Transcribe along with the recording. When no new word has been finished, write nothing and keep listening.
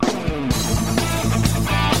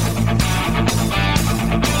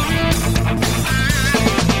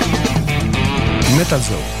Metal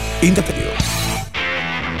Zoo in the period.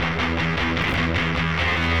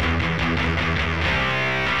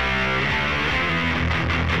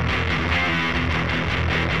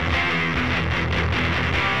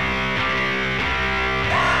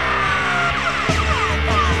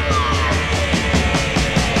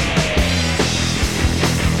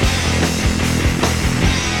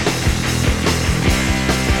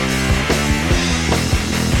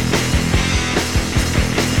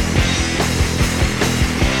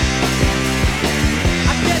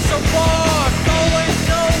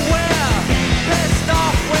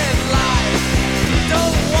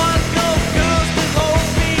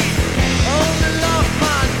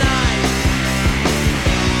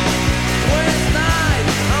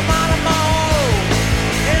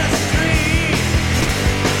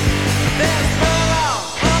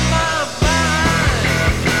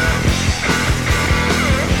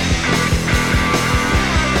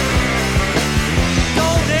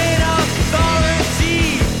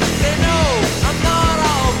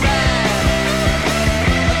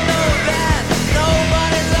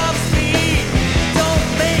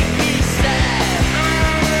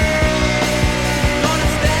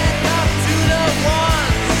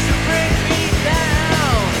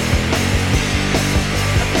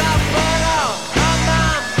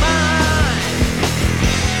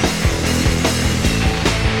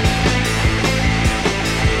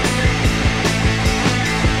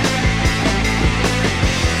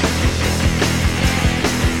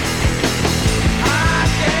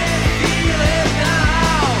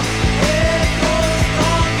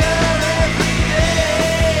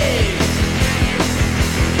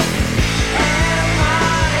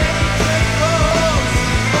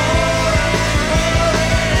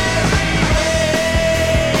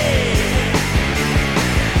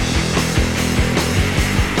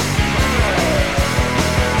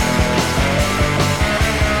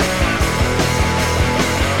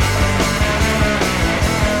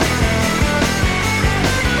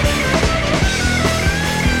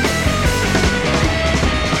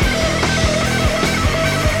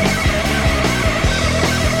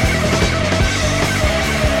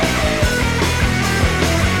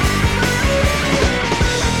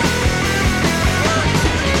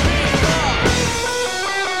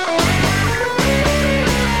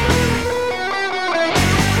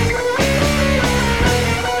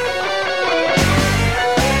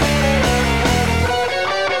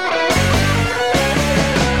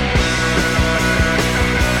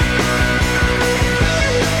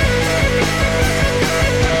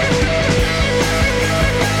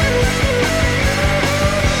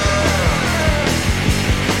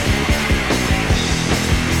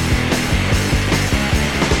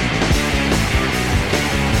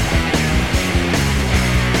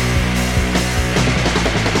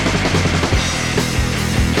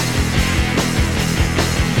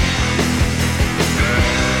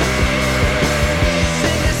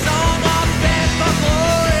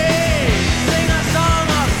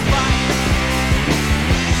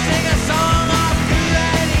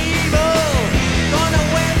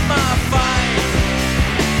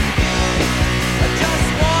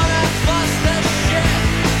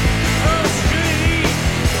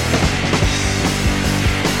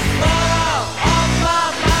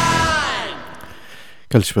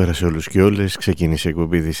 Καλησπέρα σε όλους και όλες. Ξεκίνησε η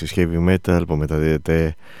εκπομπή της Heavy Metal που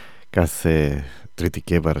μεταδίδεται κάθε Τρίτη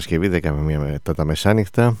και Παρασκευή 10 με 1 μετά τα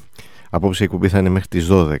μεσάνυχτα. Απόψε η εκπομπή θα είναι μέχρι τις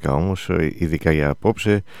 12 όμως, ειδικά για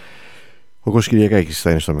απόψε. Ο Κώστας Κυριακάκης θα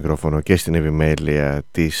είναι στο μικρόφωνο και στην επιμέλεια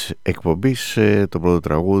της εκπομπής. Το πρώτο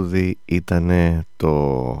τραγούδι ήταν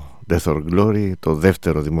το Death or Glory, το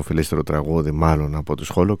δεύτερο δημοφιλέστερο τραγούδι μάλλον από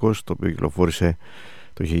τους Holocaust, το οποίο κυκλοφόρησε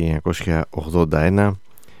το 1981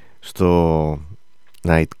 στο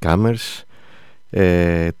Nightcomers.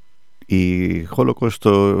 Οι Holocaust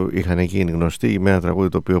το είχαν γίνει γνωστοί με ένα τραγούδι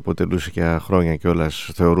το οποίο αποτελούσε για χρόνια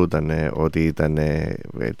κιόλας, θεωρούταν ότι ήταν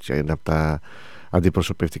έτσι, ένα από τα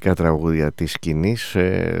αντιπροσωπευτικά τραγούδια της σκηνής,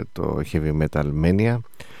 το Heavy Metal Mania,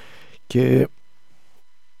 και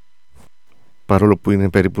παρόλο που είναι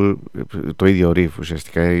περίπου το ίδιο riff,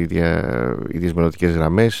 ουσιαστικά οι ίδιες μελωδικές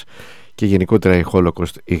γραμμές, και γενικότερα οι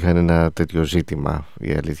Holocaust είχαν ένα τέτοιο ζήτημα,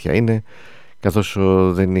 η αλήθεια είναι, καθώς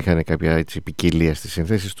δεν είχαν κάποια έτσι ποικιλία στις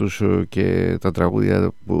συνθέσεις τους και τα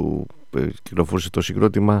τραγούδια που κυκλοφορούσε το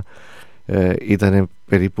συγκρότημα ήταν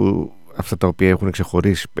περίπου αυτά τα οποία έχουν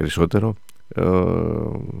ξεχωρίσει περισσότερο,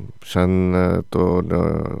 σαν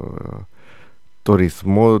το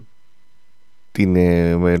ρυθμό,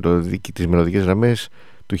 τις μελωδικές γραμμές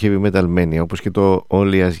του Heavy Metal Mania, όπως και το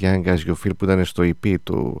Only As Young As You Feel που ήταν στο EP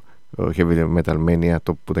του Heavy Metal Mania,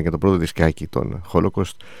 που ήταν και το πρώτο δισκάκι των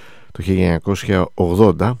Holocaust, το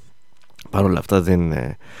 1980. Παρ' όλα αυτά δεν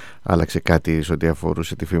άλλαξε κάτι σε ό,τι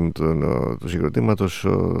αφορούσε τη φήμη του συγκροτήματος.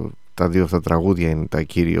 Τα δύο αυτά τραγούδια είναι τα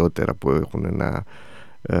κυριότερα που έχουν να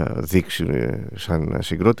δείξει σαν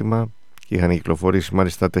συγκρότημα. Είχαν κυκλοφορήσει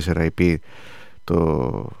μάλιστα 4 EP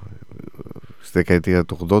στη δεκαετία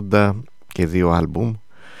του 80 και 2 άλμπουμ.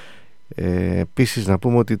 Επίσης να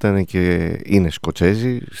πούμε ότι είναι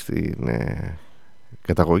Σκοτσέζοι στην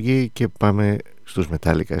καταγωγή, και πάμε στους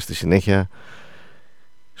Metallica στη συνέχεια,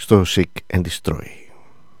 στο Seek and Destroy.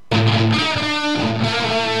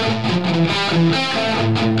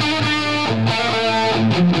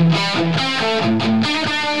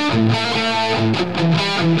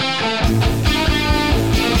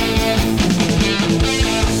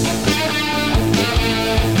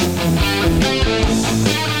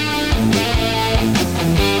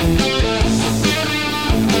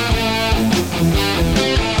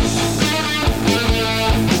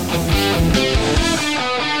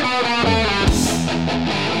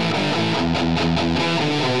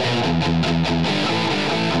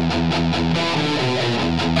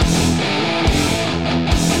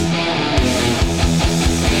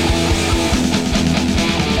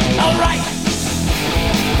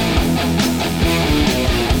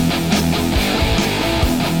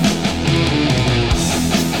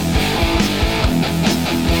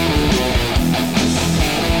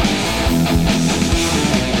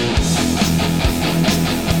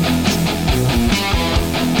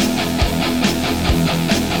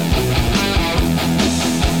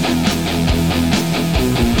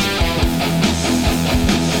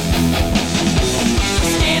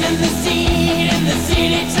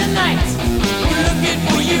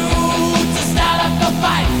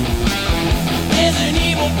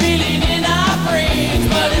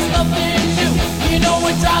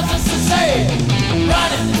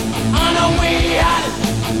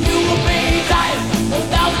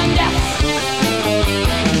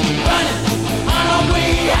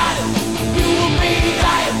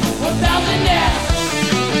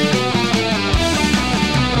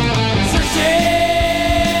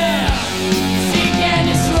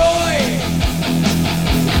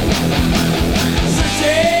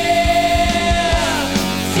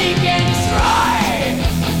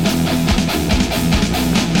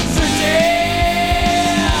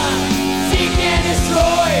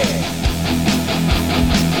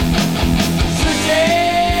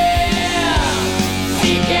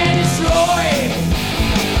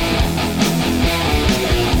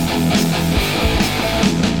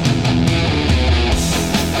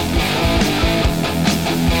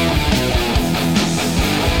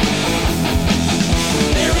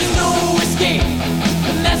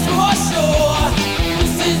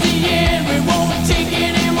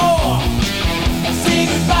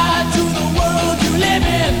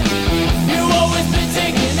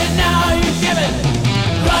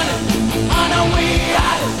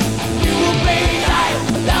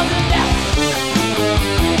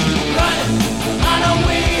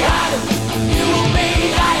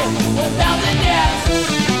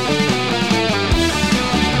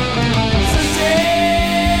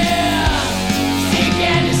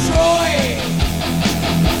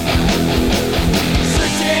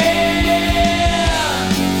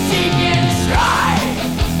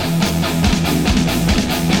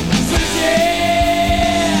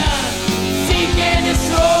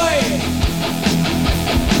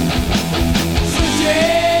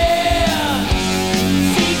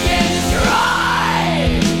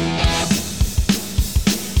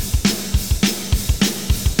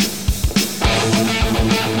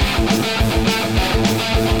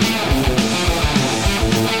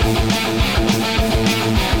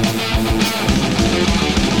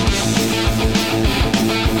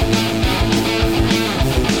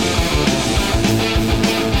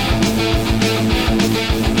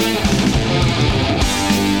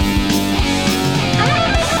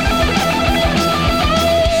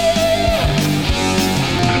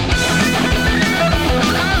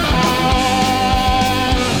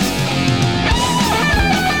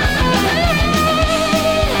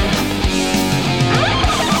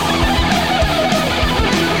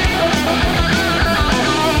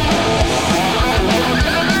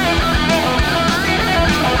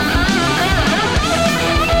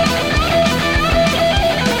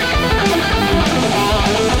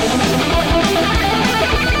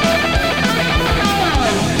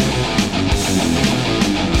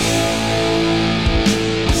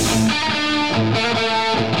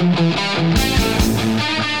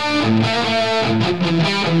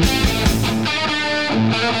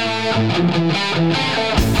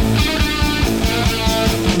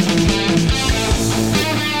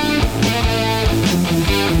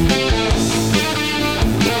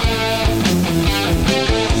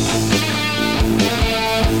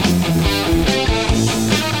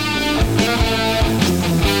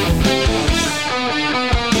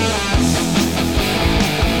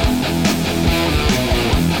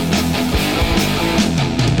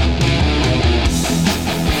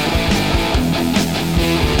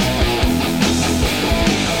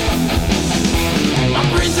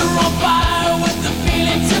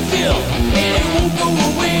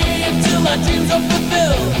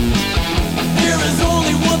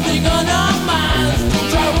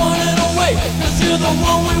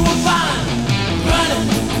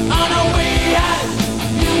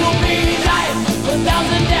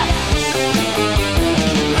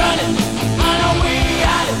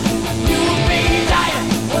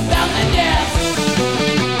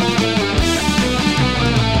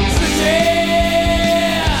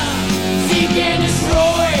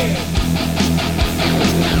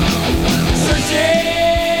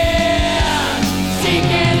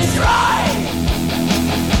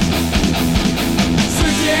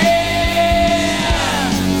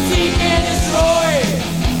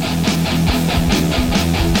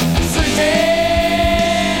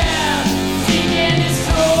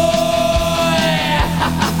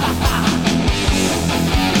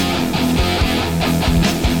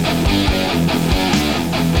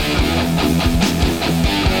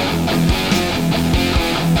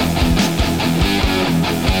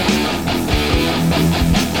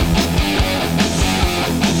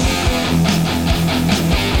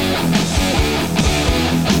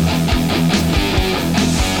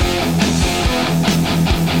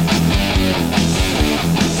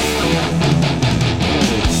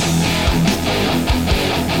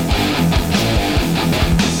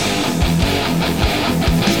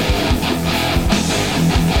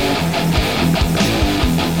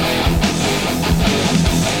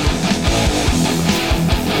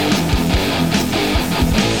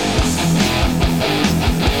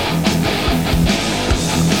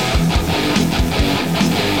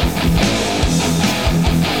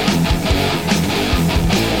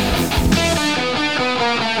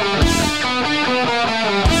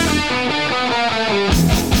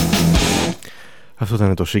 Αυτό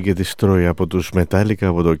ήταν το Seek and Destroy από τους Metallica,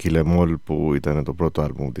 από το Kill 'Em All, που ήταν το πρώτο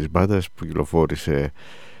άλμπουμ της μπάντας που κυκλοφόρησε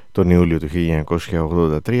τον Ιούλιο του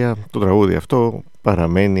 1983. Το τραγούδι αυτό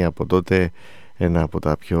παραμένει από τότε ένα από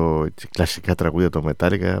τα πιο κλασικά τραγούδια των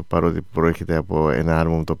Metallica, παρότι προέρχεται από ένα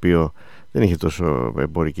άλμπουμ το οποίο δεν είχε τόσο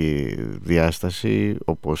εμπορική διάσταση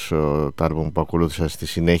όπως τα άλμπουμ που ακολούθησαν στη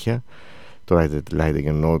συνέχεια, το Ride It Lightning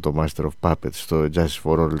and No, το Master of Puppets, το Justice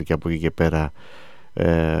for All, και από εκεί και πέρα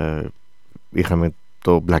είχαμε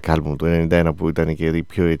το Black Album του 1991 που ήταν και η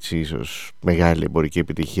πιο έτσι ίσως μεγάλη εμπορική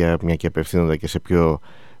επιτυχία, μια και απευθύνονταν και σε πιο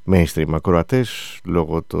mainstream ακροατές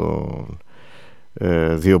λόγω των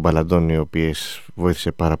δύο μπαλαντών οι οποίες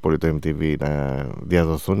βοήθησε πάρα πολύ το MTV να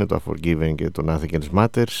διαδοθούν, το Unforgiven και το Nothing Else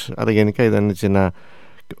Matters. Αλλά γενικά ήταν έτσι ένα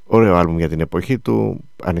ωραίο άλμπουμ για την εποχή του,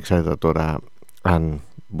 ανεξάρτητα τώρα αν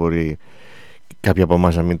μπορεί κάποιοι από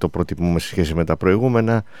εμάς να μην το προτιμούμε σε σχέση με τα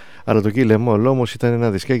προηγούμενα. Αλλά το Kill 'Em All όμως ήταν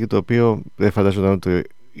ένα δισκάκι το οποίο δεν φαντάζονταν ότι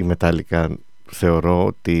η Metallica, θεωρώ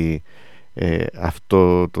ότι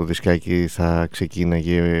αυτό το δισκάκι θα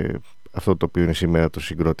ξεκίναγε αυτό το οποίο είναι σήμερα το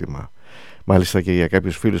συγκρότημα. Μάλιστα και για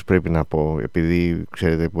κάποιους φίλους πρέπει να πω, επειδή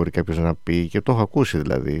ξέρετε μπορεί κάποιος να πει, και το έχω ακούσει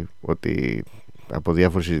δηλαδή, ότι από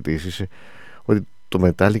διάφορες συζητήσεις, ότι το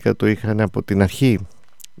Metallica το είχαν από την αρχή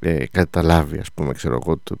καταλάβει, ας πούμε, ξέρω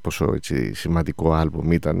εγώ πόσο έτσι σημαντικό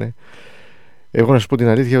άλμπουμ ήτανε. Εγώ να σας πω την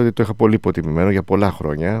αλήθεια ότι το είχα πολύ υποτιμημένο για πολλά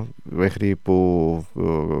χρόνια, μέχρι που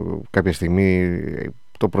κάποια στιγμή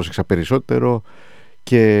το πρόσεξα περισσότερο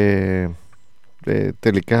και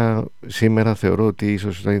τελικά σήμερα θεωρώ ότι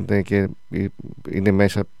ίσως να είναι και είναι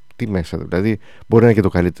μέσα, τι μέσα δηλαδή, μπορεί να είναι και το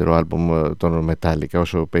καλύτερο άλμπουμ των Metallica,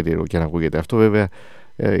 όσο περίεργο και αν ακούγεται αυτό. Βέβαια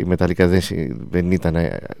η Metallica δεν ήταν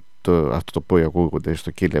αυτό το που ακούγονται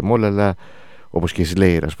στο Kill 'Em All, αλλά όπως και η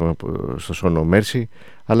Slayer, ας πούμε, στο Son of Mercy,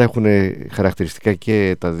 αλλά έχουν χαρακτηριστικά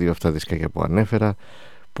και τα δύο αυτά δισκάκια που ανέφερα,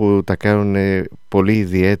 που τα κάνουν πολύ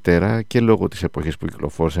ιδιαίτερα και λόγω της εποχής που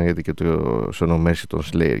κυκλοφόρησαν, γιατί και το Son of Mercy των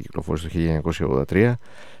Slayer κυκλοφόρησε το 1983,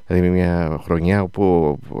 δηλαδή μια χρονιά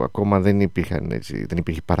όπου ακόμα δεν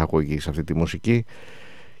υπήρχε παραγωγή σε αυτή τη μουσική.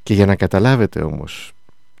 Και για να καταλάβετε όμως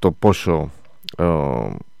το πόσο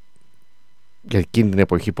για εκείνη την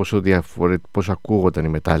εποχή πόσο ακούγονταν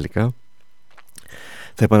η Metallica,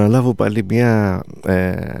 θα επαναλάβω πάλι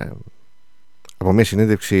από μια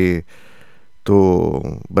συνέντευξη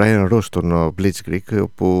του Brian Ross στον Blitzkrieg,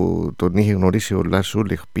 όπου τον είχε γνωρίσει ο Lars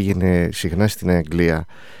Ulrich, πήγαινε συχνά στην Αγγλία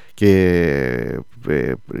και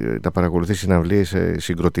να παρακολουθεί συναυλίες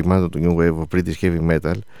συγκροτημάτων του New Wave of British Heavy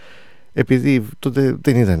Metal, επειδή τότε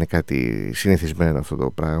δεν ήταν κάτι συνηθισμένο αυτό το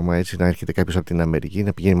πράγμα, έτσι, να έρχεται κάποιος από την Αμερική,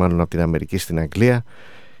 να πηγαίνει μάλλον από την Αμερική στην Αγγλία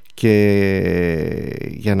και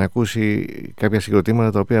για να ακούσει κάποια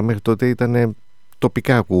συγκροτήματα τα οποία μέχρι τότε ήταν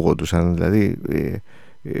τοπικά ακούγοντουσαν, δηλαδή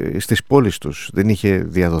στις πόλεις τους δεν είχε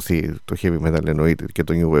διαδοθεί το heavy metal, εννοείται, και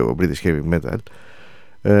το new wave, British heavy metal,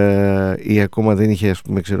 ή ακόμα δεν είχε, ας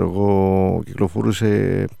πούμε, ξέρω εγώ,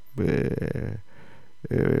 κυκλοφορούσε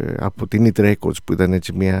από την It Records, που ήταν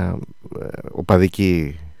έτσι μια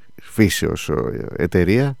οπαδική φύσεως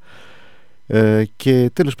εταιρεία, Και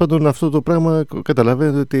τέλος πάντων αυτό το πράγμα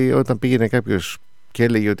καταλαβαίνετε ότι όταν πήγαινε κάποιος και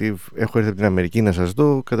έλεγε ότι έχω έρθει από την Αμερική να σας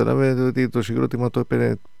δω, καταλαβαίνετε ότι το συγκρότημα το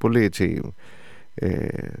έπαιρνε πολύ έτσι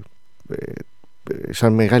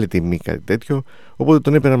σαν μεγάλη τιμή, κάτι τέτοιο. Οπότε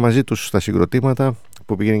τον έπαιρναν μαζί τους στα συγκροτήματα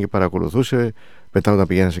που πήγαινε και παρακολουθούσε. Μετά όταν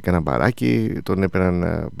πηγαίνανε σε κανένα μπαράκι τον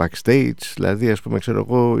έπαιρναν backstage. Δηλαδή ας πούμε ξέρω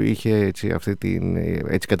εγώ είχε έτσι,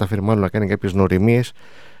 έτσι κατάφερε μάλλον να κάνει κάποιες γνωριμίες.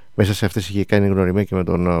 Μέσα σε αυτές είχε κάνει γνωριμία και με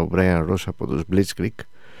τον Brian Ross από τους Blitzkrieg.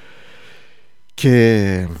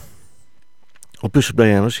 Και ο οποίος ο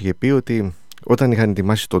Brian Ross είχε πει ότι όταν είχαν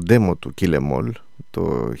ετοιμάσει το demo του Kill Em All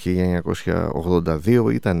το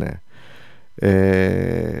 1982 ήτανε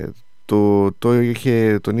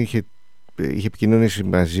είχε επικοινωνήσει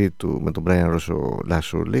μαζί του με τον Brian Ross ο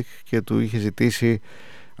Λάσουλικ και του είχε ζητήσει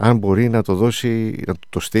αν μπορεί να το δώσει, να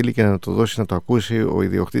το στείλει και να το δώσει να το ακούσει ο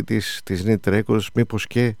ιδιοκτήτης της Neat Records, μήπως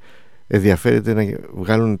και ενδιαφέρεται να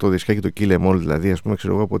βγάλουν το δισκάκι του Kill Em All, δηλαδή ας πούμε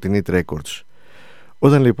ξέρω εγώ από την Neat Records.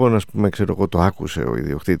 Όταν λοιπόν ας πούμε ξέρω εγώ το άκουσε ο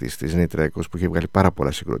ιδιοκτήτης της Neat Records που είχε βγάλει πάρα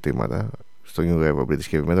πολλά συγκροτήματα στο New Wave British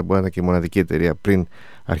Heavy Metal, μπορεί να ήταν και η μοναδική εταιρεία πριν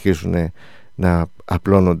αρχίσουν να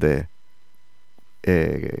απλώνονται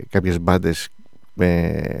κάποιες μπάντες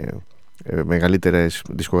με μεγαλύτερες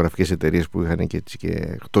δισκογραφικές εταιρείες που είχαν και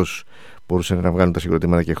εκτός, μπορούσαν να βγάλουν τα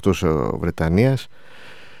συγκροτήματα και εκτός Βρετανίας.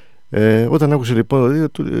 Όταν άκουσε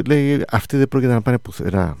λοιπόν του λέει αυτοί δεν πρόκειται να πάνε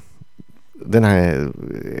πουθενά, δεν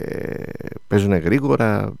παίζουν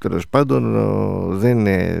γρήγορα, τέλος πάντων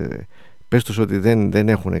πες τους ότι δεν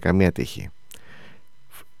έχουν καμία τύχη.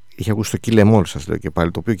 Είχε ακούσει το Kill Em All, σας λέω και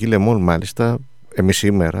πάλι, το οποίο Kill Em All μάλιστα εμείς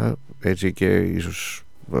σήμερα έτσι και ίσως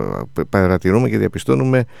παρατηρούμε και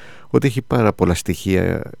διαπιστώνουμε ότι έχει πάρα πολλά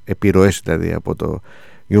στοιχεία, επιρροές δηλαδή από το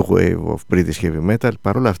New Wave of British Heavy Metal.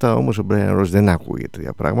 Παρ' όλα αυτά όμως ο Brian Ross δεν άκουγε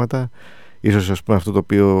τέτοια πράγματα. Ίσως ας πούμε αυτό το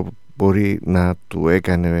οποίο μπορεί να του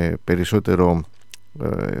έκανε περισσότερο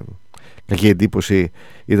κακή εντύπωση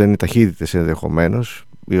ήταν οι ταχύτητες ενδεχομένως,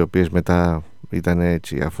 οι οποίες μετά ήταν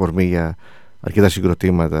έτσι αφορμή για αρκετά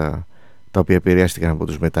συγκροτήματα τα οποία επηρεάστηκαν από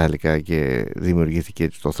τους Metallica και δημιουργήθηκε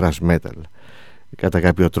το thrash metal κατά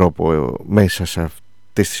κάποιο τρόπο. Μέσα σε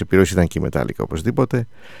αυτές τις επιρροές ήταν και η Metallica οπωσδήποτε.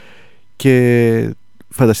 Και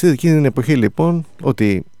φανταστείτε εκείνη την εποχή λοιπόν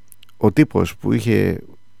ότι ο τύπος που είχε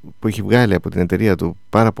βγάλει από την εταιρεία του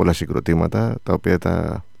πάρα πολλά συγκροτήματα, τα οποία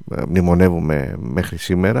τα μνημονεύουμε μέχρι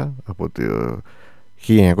σήμερα από το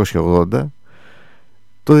 1980,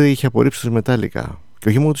 τότε είχε απορρίψει τους Metallica. Και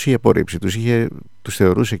όχι μόνο τους είχε απορρίψει, τους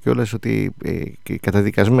θεωρούσε κιόλας ότι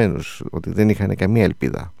καταδικασμένους, ότι δεν είχαν καμία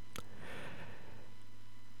ελπίδα.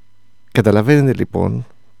 Καταλαβαίνετε λοιπόν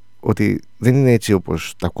ότι δεν είναι έτσι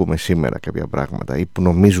όπως τα ακούμε σήμερα κάποια πράγματα ή που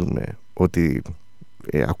νομίζουμε ότι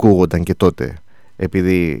ακούγονταν και τότε,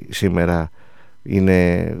 επειδή σήμερα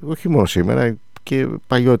είναι, όχι μόνο σήμερα και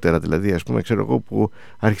παλιότερα δηλαδή, ας πούμε ξέρω εγώ, που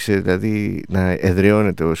άρχισε δηλαδή να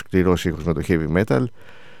εδραιώνεται ο σκληρός ήχος με το heavy metal.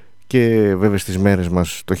 Και βέβαια στις μέρες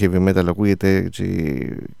μας το heavy metal ακούγεται έτσι,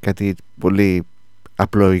 κάτι πολύ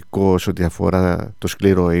απλοϊκό σε ό,τι αφορά το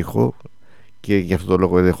σκληρό ήχο, και γι' αυτό το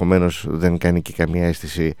λόγο ενδεχομένως δεν κάνει και καμία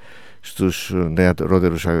αίσθηση στους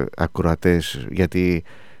νεαρότερους ακροατές, γιατί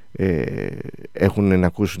έχουν να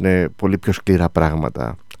ακούσουν πολύ πιο σκληρά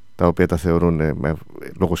πράγματα, τα οποία τα θεωρούν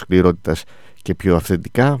λόγω σκληρότητας και πιο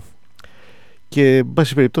αυθεντικά. Και εν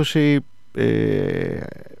πάση περιπτώσει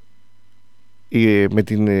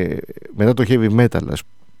μετά το heavy metal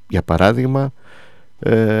για παράδειγμα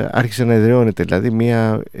άρχισε να εδραιώνεται δηλαδή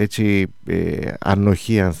μια έτσι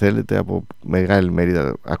ανοχή, αν θέλετε, από μεγάλη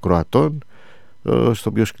μερίδα ακροατών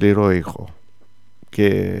στο πιο σκληρό ήχο.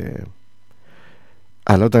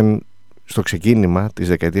 Αλλά όταν στο ξεκίνημα της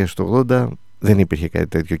δεκαετίας του 80 δεν υπήρχε κάτι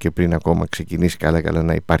τέτοιο, και πριν ακόμα ξεκινήσει καλά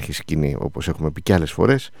να υπάρχει σκηνή, όπως έχουμε πει και άλλες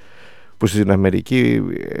φορές, που στην Αμερική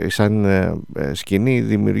σαν σκηνή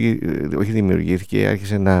δημιουργήθηκε,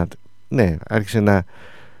 άρχισε να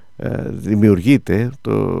δημιουργείται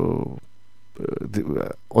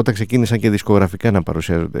όταν ξεκίνησαν και δισκογραφικά να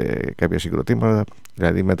παρουσιάζονται κάποια συγκροτήματα,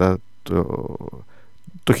 δηλαδή μετά το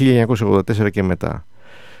 1984 και μετά.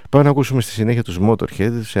 Πάμε να ακούσουμε στη συνέχεια τους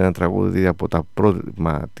Motorhead σε ένα τραγούδι από τα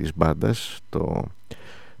πρώτα της μπάντας, το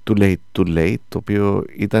Too Late Too Late, το οποίο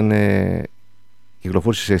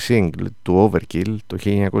κυκλοφόρησε σε single του Overkill το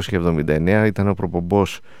 1979. Ήταν ο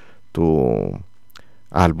προπομπός του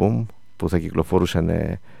άλμπουμ που θα κυκλοφορούσαν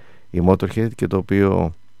οι Motorhead και το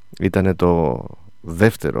οποίο ήταν το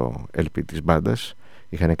δεύτερο LP της μπάντας.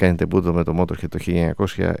 Είχαν κάνει τεμπούτο με το Motorhead το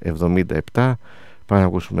 1977. Πάμε να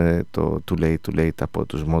ακούσουμε το Too Late Too Late από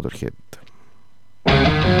τους Motorhead.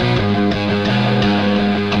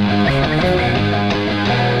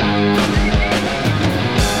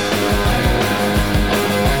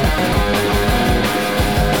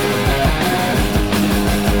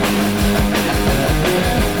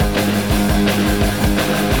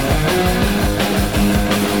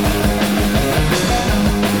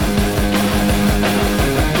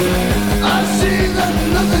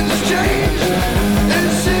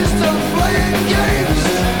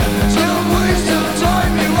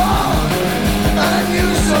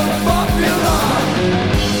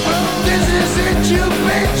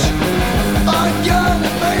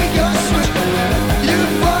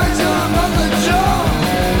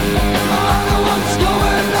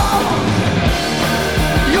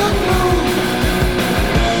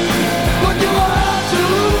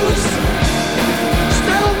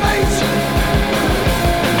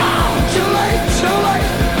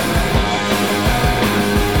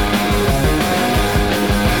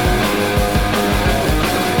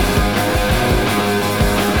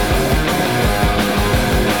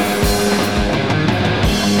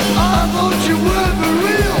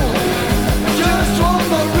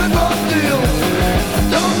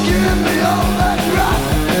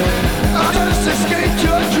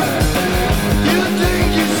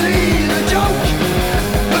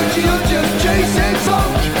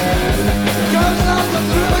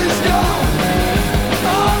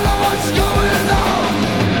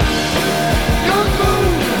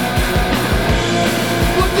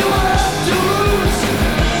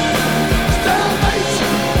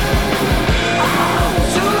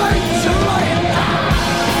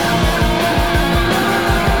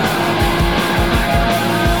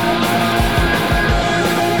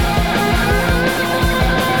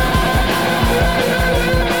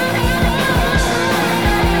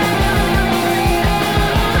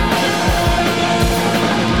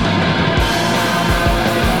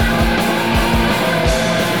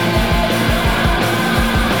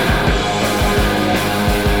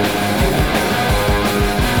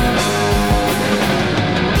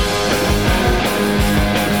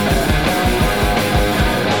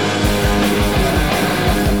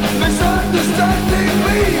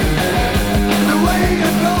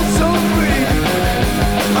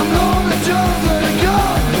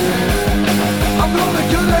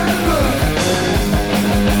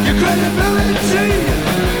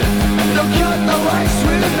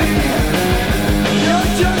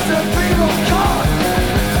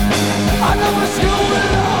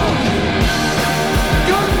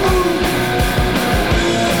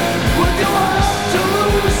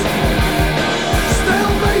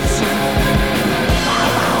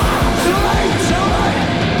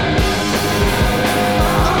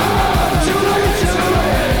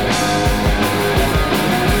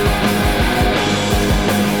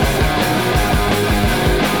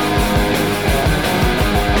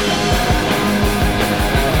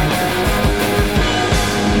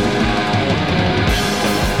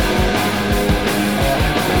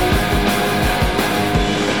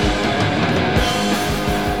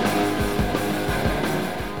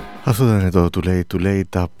 Αυτό ήταν το Too Late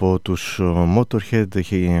από τους Motorhead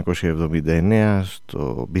 1979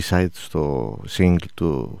 στο B-side, στο single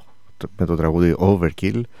του με το τραγούδι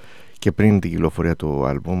Overkill, και πριν την κυκλοφορία του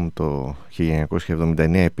άλμπουμ το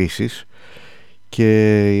 1979 επίσης.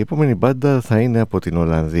 Και η επόμενη μπάντα θα είναι από την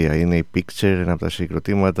Ολλανδία, είναι η Picture, ένα από τα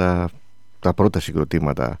συγκροτήματα, τα πρώτα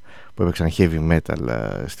συγκροτήματα που έπαιξαν heavy metal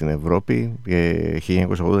στην Ευρώπη.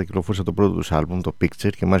 1980 κυκλοφόρησε το πρώτο τους άλμπουμ, το Picture,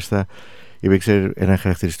 και μάλιστα η Picture, ένα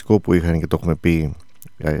χαρακτηριστικό που είχαν και το έχουμε πει,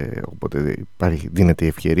 οπότε δίνεται η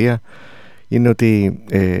ευκαιρία, είναι ότι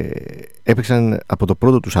έπαιξαν από το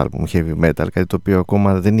πρώτο τους άλμπουμ heavy metal, κάτι το οποίο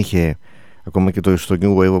ακόμα δεν είχε, ακόμα και στο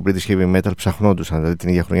New Wave of British Heavy Metal ψαχνόντουσαν, δηλαδή την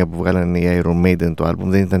ίδια χρονιά που βγάλανε οι Iron Maiden το άλμπουμ,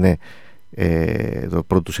 δεν ήταν το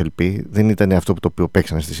πρώτο τους LP, δεν ήταν αυτό το οποίο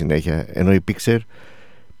παίξαν στη συνέχεια, ενώ οι Picture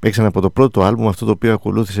παίξαν από το πρώτο άλμπουμ αυτό το οποίο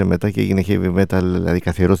ακολούθησε μετά και έγινε heavy metal, δηλαδή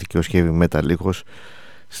καθιερώθηκε ως heavy metal ήχος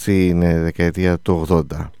στην δεκαετία του 80.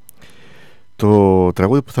 Το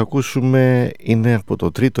τραγούδι που θα ακούσουμε είναι από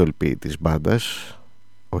το τρίτο LP της μπάντας,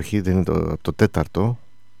 όχι, δεν είναι το τέταρτο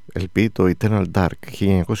LP, το Eternal Dark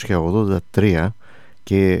 1983,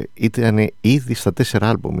 και ήταν ήδη στα 4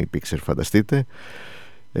 άλμπουμ η Picture, φανταστείτε.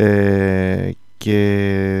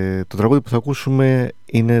 Και το τραγούδι που θα ακούσουμε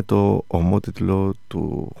είναι το ομότιτλο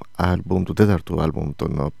του άλμπουμ, του τέταρτου άλμπουμ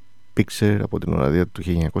των Picture από την Ολλανδία του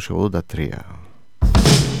 1983.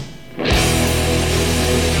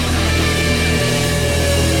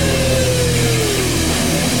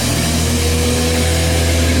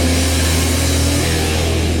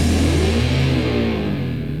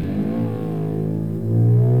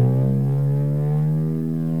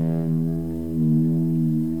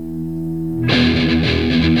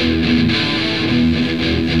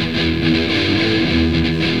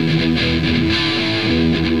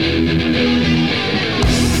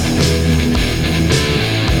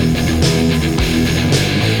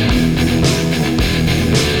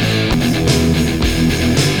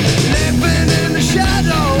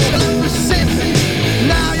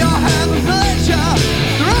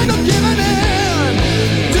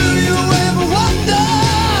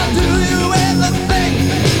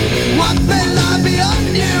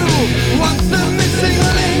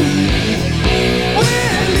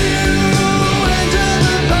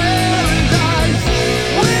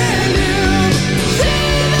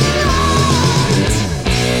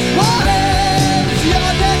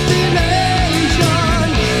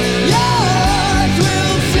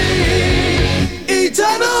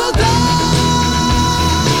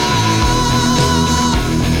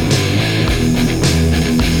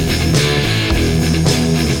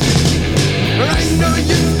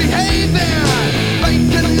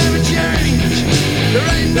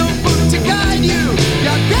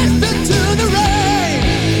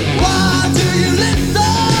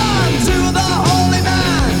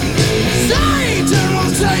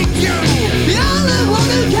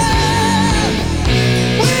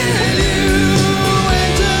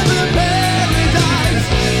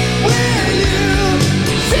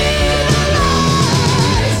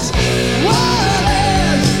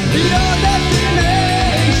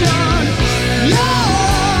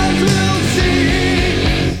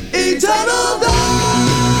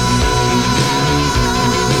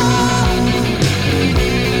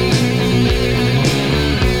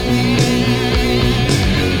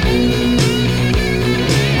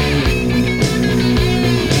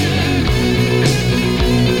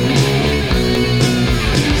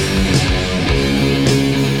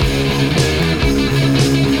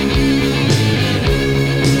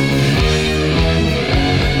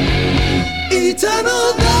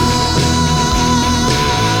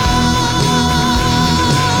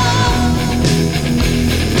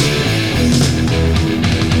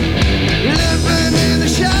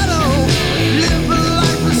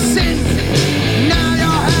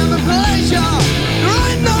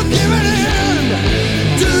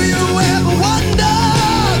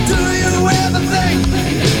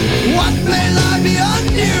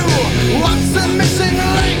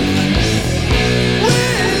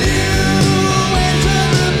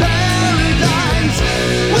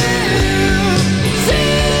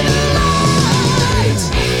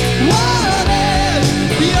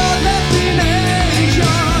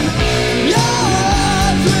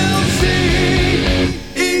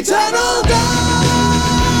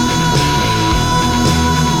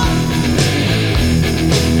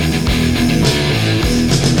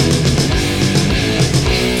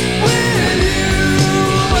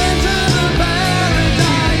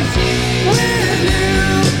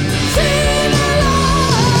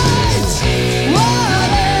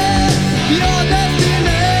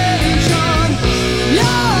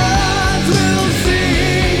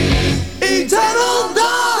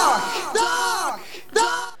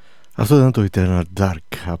 Αυτό ήταν το Eternal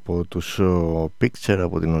Dark από τους Picture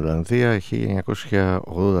από την Ολλανδία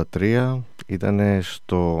 1983. Ήταν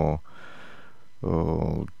στο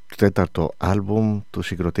τέταρτο άλμπουμ του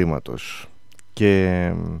συγκροτήματος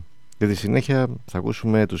και για τη συνέχεια θα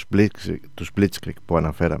ακούσουμε τους Blitzkrieg που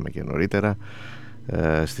αναφέραμε και νωρίτερα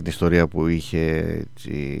στην ιστορία που είχε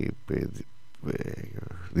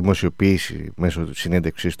δημοσιοποιήσει μέσω της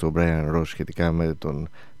συνέντευξης του Brian Ross σχετικά με τον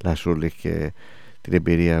Lars Ulrich και την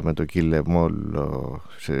εμπειρία με το Kill Em All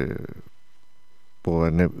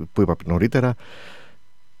που είπα νωρίτερα.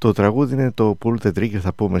 Το τραγούδι είναι το Pull the Trigger,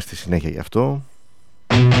 θα πούμε στη συνέχεια γι' αυτό.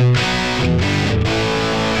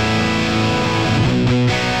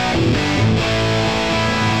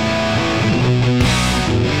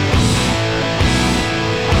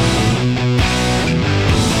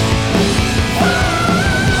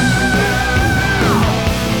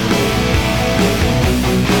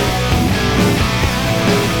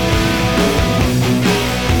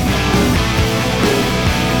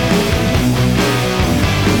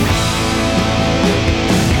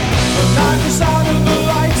 Side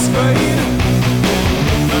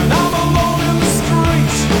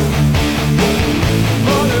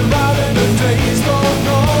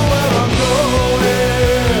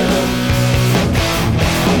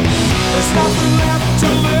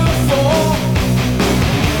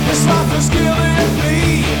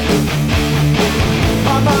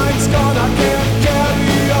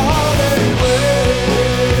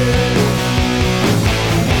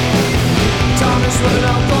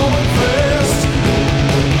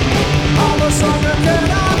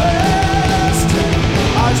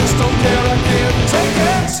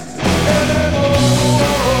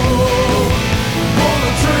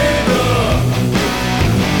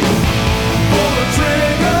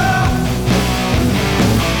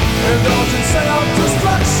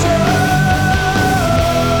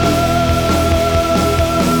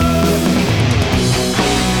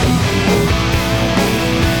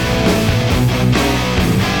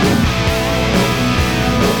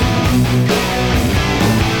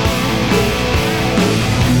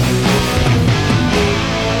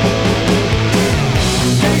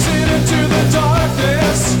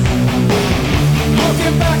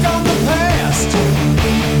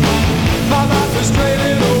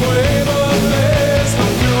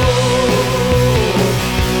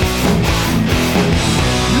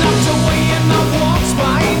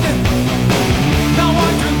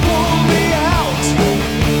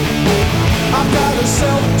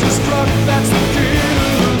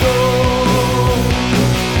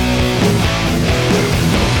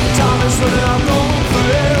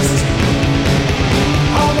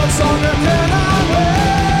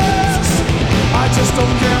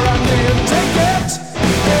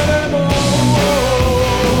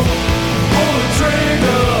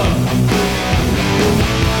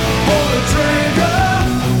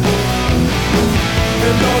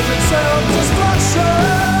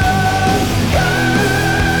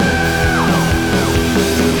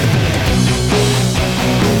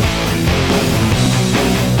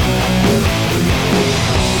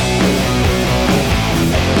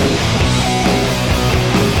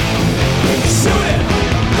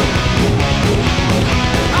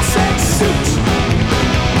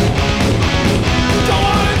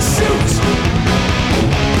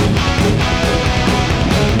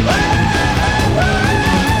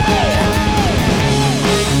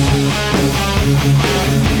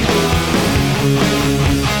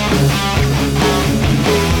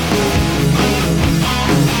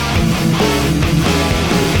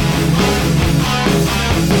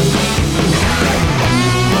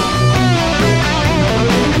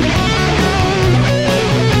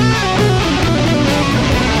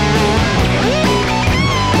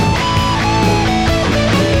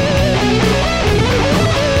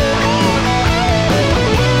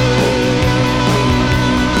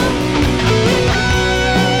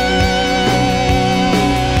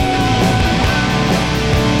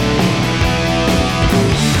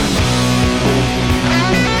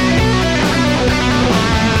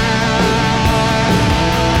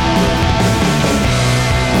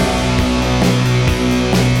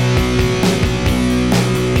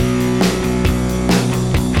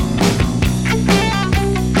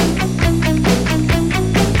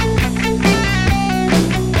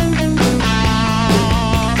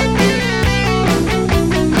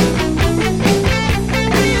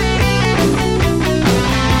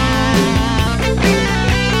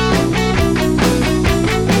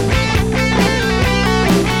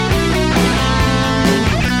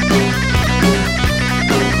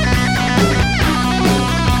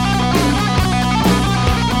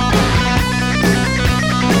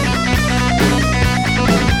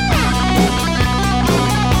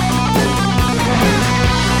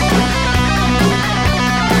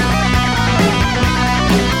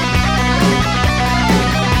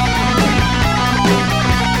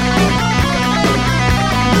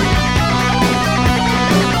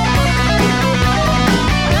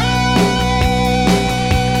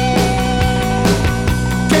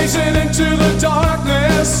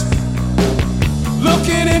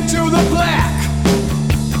into the black,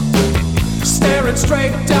 staring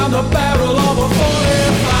straight down the barrel of a 45.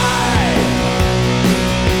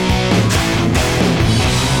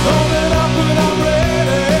 Load it up when I'm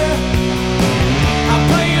ready. I'm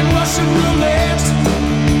playing Russian roulette.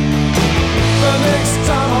 The next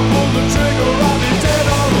time I pull the trigger, I'll be dead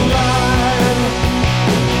on the line.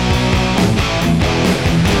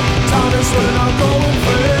 Time is running, I'm going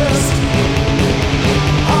fast.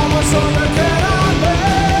 How much longer can I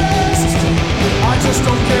last? I just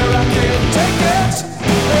don't care, I can't take it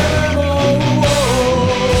anymore.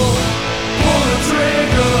 Pull the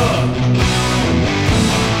trigger.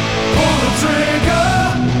 Pull the trigger.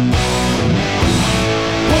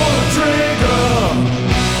 Pull the trigger.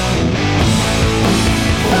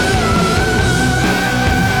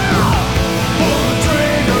 Pull the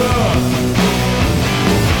trigger.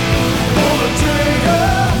 Pull the trigger.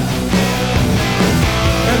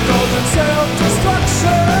 Indulgent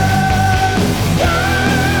self-destruction.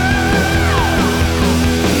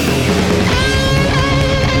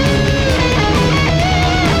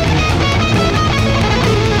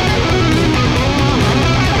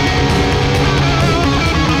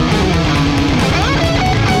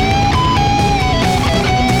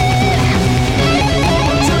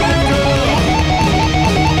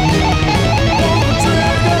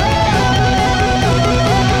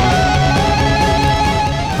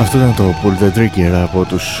 Αυτό ήταν το Pull the Trigger από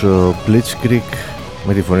τους Blitzkrieg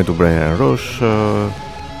με τη φωνή του Brian Ross.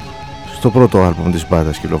 Στο πρώτο άλμπουμ της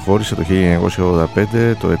μπάντας κυκλοφόρησε το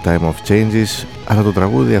 1985, το A Time of Changes, αλλά το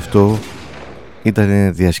τραγούδι αυτό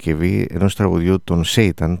ήταν διασκευή ενός τραγουδιού των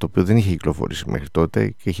Satan, το οποίο δεν είχε κυκλοφορήσει μέχρι τότε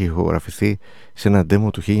και είχε ηχογραφηθεί σε ένα demo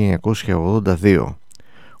του 1982.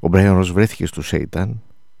 Ο Brian Ross βρέθηκε στους Satan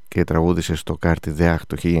και τραγούδισε στο Carty the Act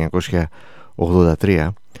το 1983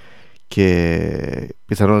 και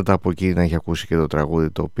πιθανότατα από εκεί να έχει ακούσει και το τραγούδι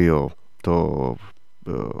το οποίο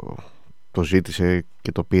το ζήτησε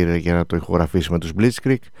και το πήρε για να το ηχογραφήσει με τους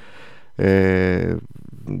Blitzkrieg.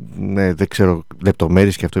 Ναι, δεν ξέρω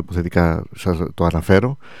λεπτομέρειες και αυτό υποθετικά σας το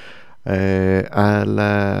αναφέρω,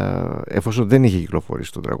 αλλά εφόσον δεν είχε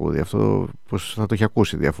κυκλοφορήσει το τραγούδι αυτό, πως θα το είχε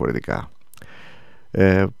ακούσει διαφορετικά.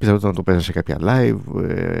 Πιθανότατα να το παίζανε σε κάποια live.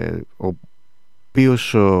 Ο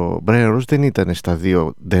οποίος ο Brian Ross δεν ήταν στα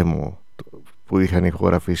δύο demo που είχαν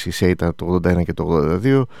ηχογραφήσει η Satan το 81 και το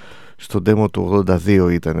 82. Στο demo του 82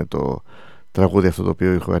 ήταν το τραγούδι αυτό το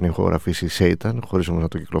οποίο είχαν ηχογραφήσει η Satan, χωρίς όμως να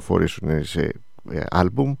το κυκλοφορήσουν σε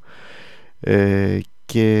άλμπουμ.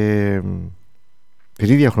 Και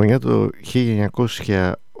την ίδια χρονιά, το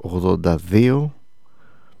 1982,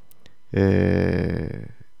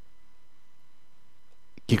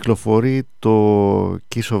 κυκλοφορεί το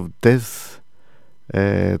Kiss of Death,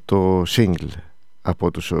 το single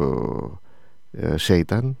από τους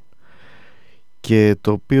Satan, και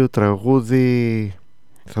το οποίο τραγούδι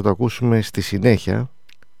θα το ακούσουμε στη συνέχεια.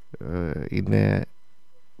 Είναι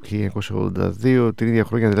 1982, την ίδια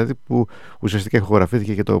χρόνια δηλαδή που ουσιαστικά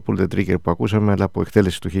ηχογραφήθηκε και το Pull the Trigger που ακούσαμε, αλλά από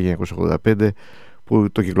εκτέλεση του 1985,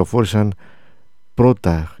 που το κυκλοφόρησαν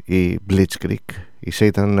πρώτα οι Blitzkrieg. Οι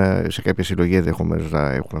Satan σε κάποια συλλογή ενδεχομένως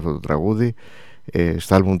να έχουν αυτό το τραγούδι.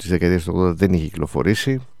 Στα άλμπουμ της δεκαετίας του 80 δεν είχε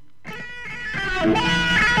κυκλοφορήσει.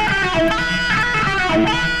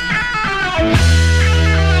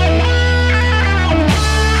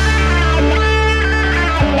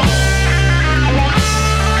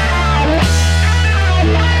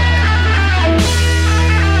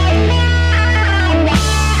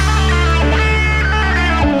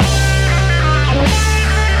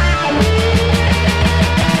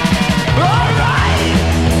 Alright!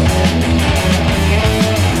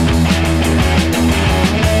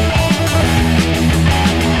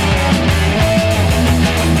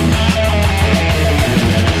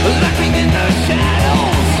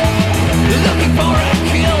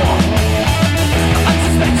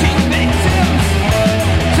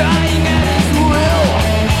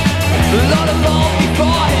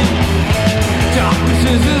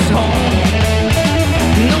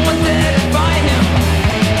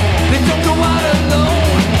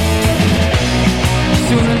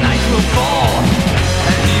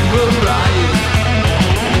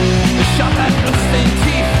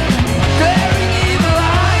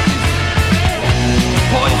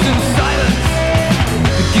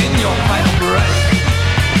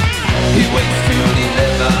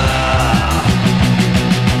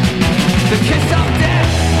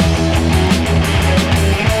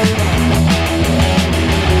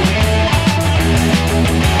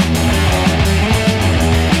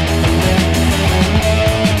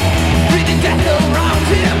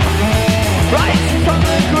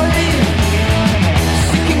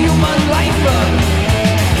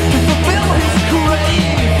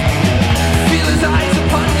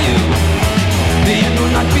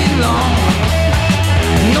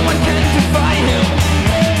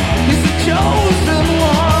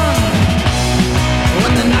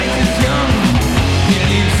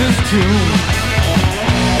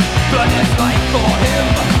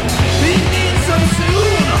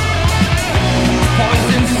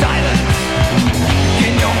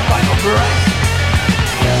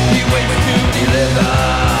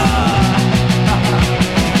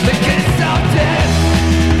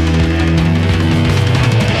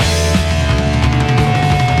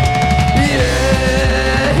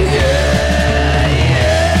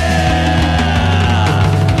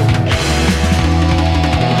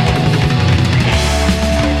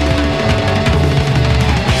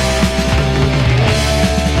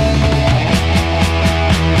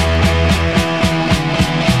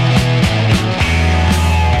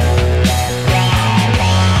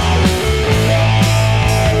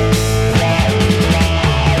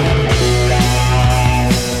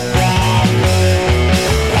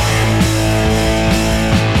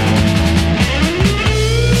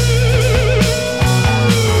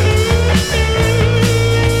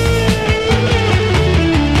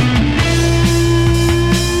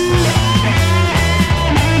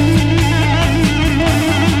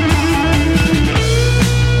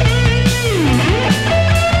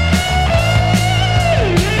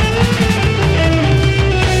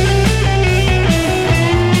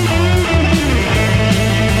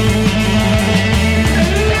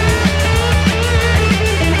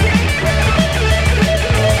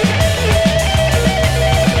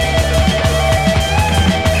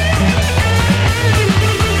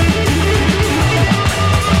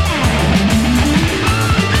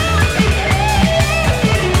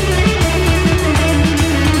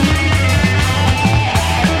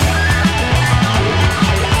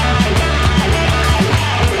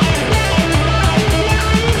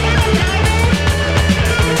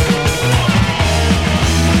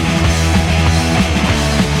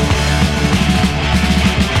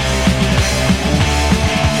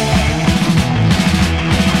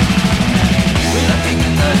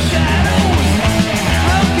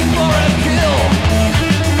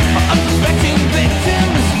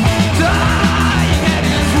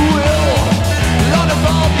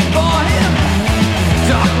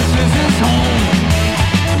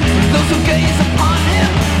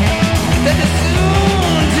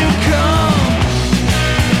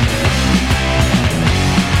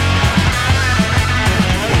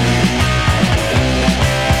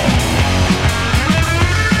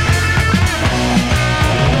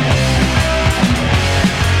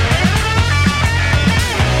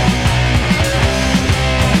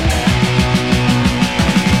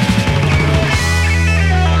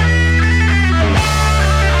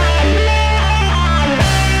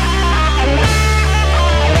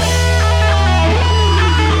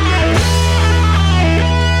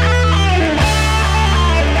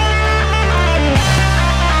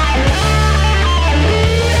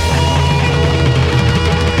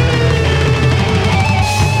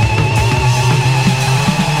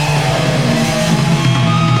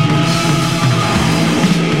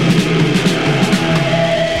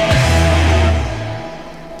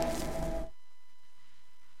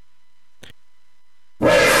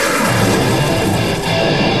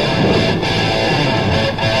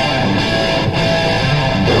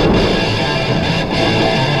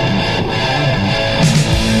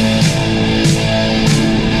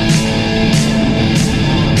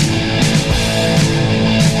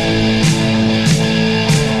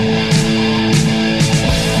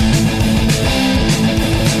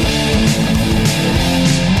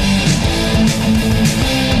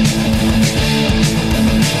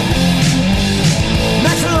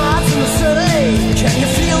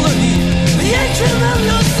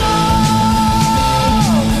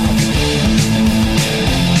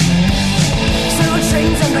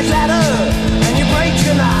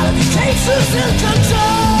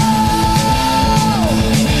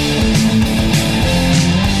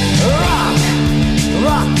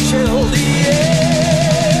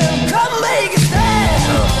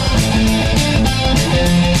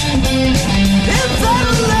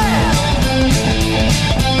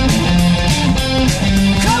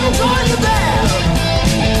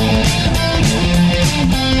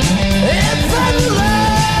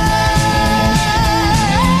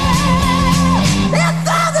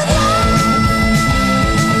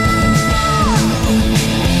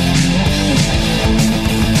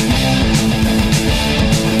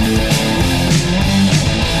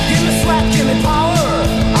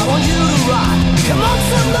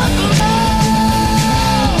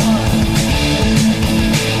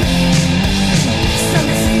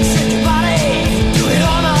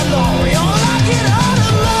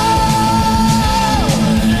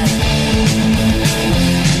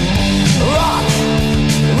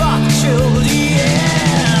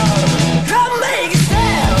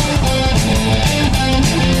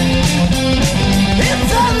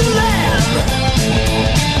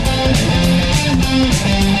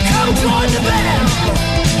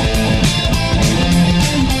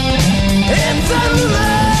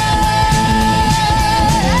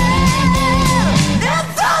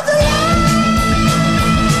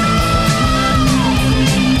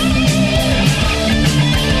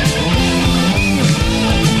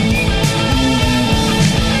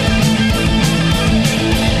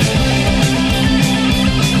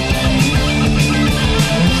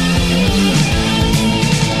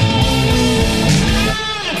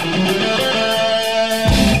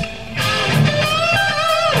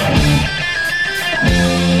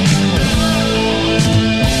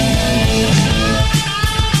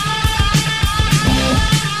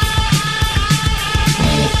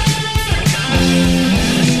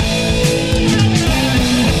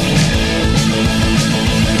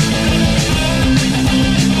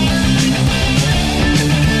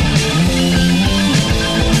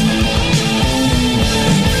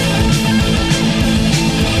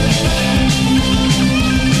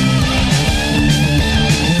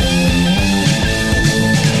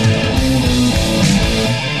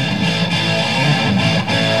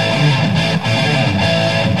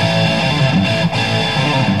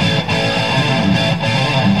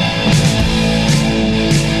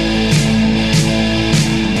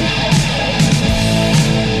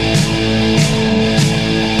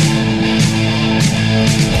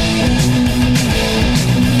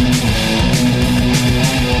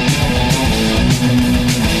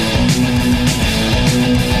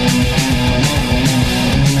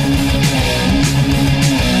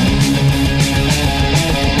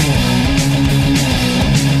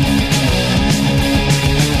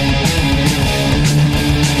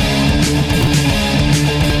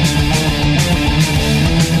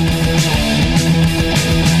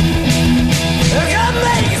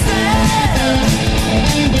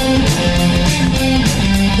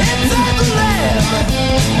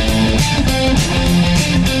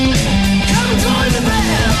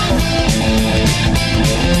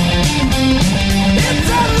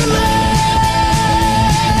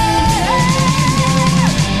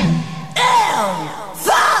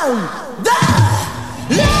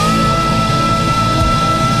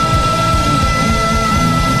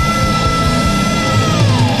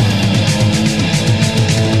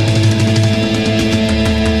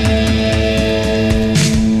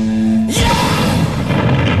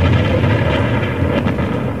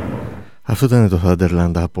 Αυτό ήταν το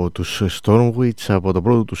Thunderland από τους Stormwitch, από το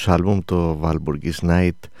πρώτο τους άλμπουμ, το Valborg's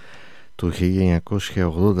Night του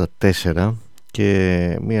 1984,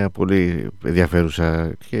 και μια πολύ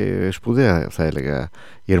ενδιαφέρουσα και σπουδαία, θα έλεγα,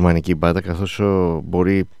 γερμανική μπάντα, καθώς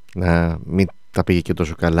μπορεί να μην τα πήγε και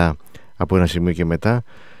τόσο καλά από ένα σημείο και μετά,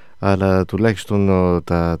 αλλά τουλάχιστον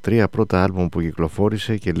τα τρία πρώτα άλμπουμ που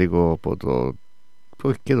κυκλοφόρησε και λίγο από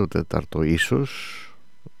και το τέταρτο ίσως,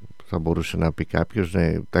 θα μπορούσε να πει κάποιος,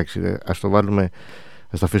 ναι, εντάξει, ας το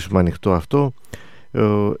αφήσουμε ανοιχτό αυτό.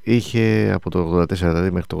 Είχε από το 84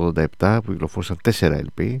 δηλαδή μέχρι το 87 που κυκλοφόρησαν 4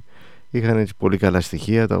 LP. Είχαν έτσι πολύ καλά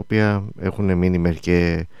στοιχεία, τα οποία έχουν μείνει μέχρι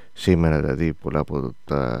και σήμερα, δηλαδή πολλά από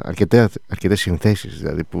τα αρκετές συνθέσεις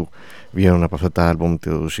δηλαδή που βγαίνουν από αυτά τα άλμπομ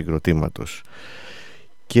του συγκροτήματος.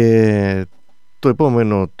 Και το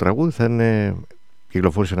επόμενο τραγούδι θα είναι,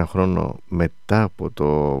 κυκλοφόρησε ένα χρόνο μετά από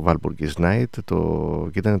το Valborg's Night,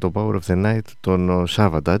 και ήταν το Power of the Night των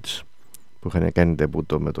Savatage, που είχαν κάνει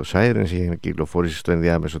ντεμπούτο με το Sirens. Είχε κυκλοφορήσει στο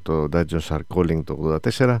ενδιάμεσο το Dungeons Are Calling το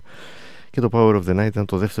 84, και το Power of the Night ήταν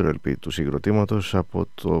το δεύτερο LP του συγκροτήματος, από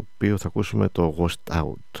το οποίο θα ακούσουμε το Washed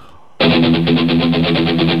Out.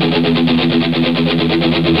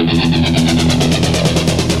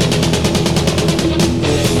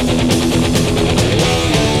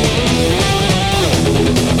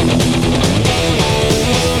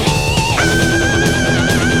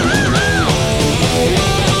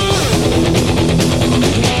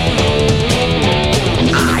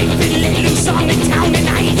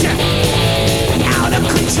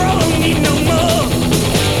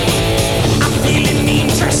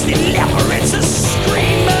 Leopards are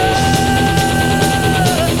screaming.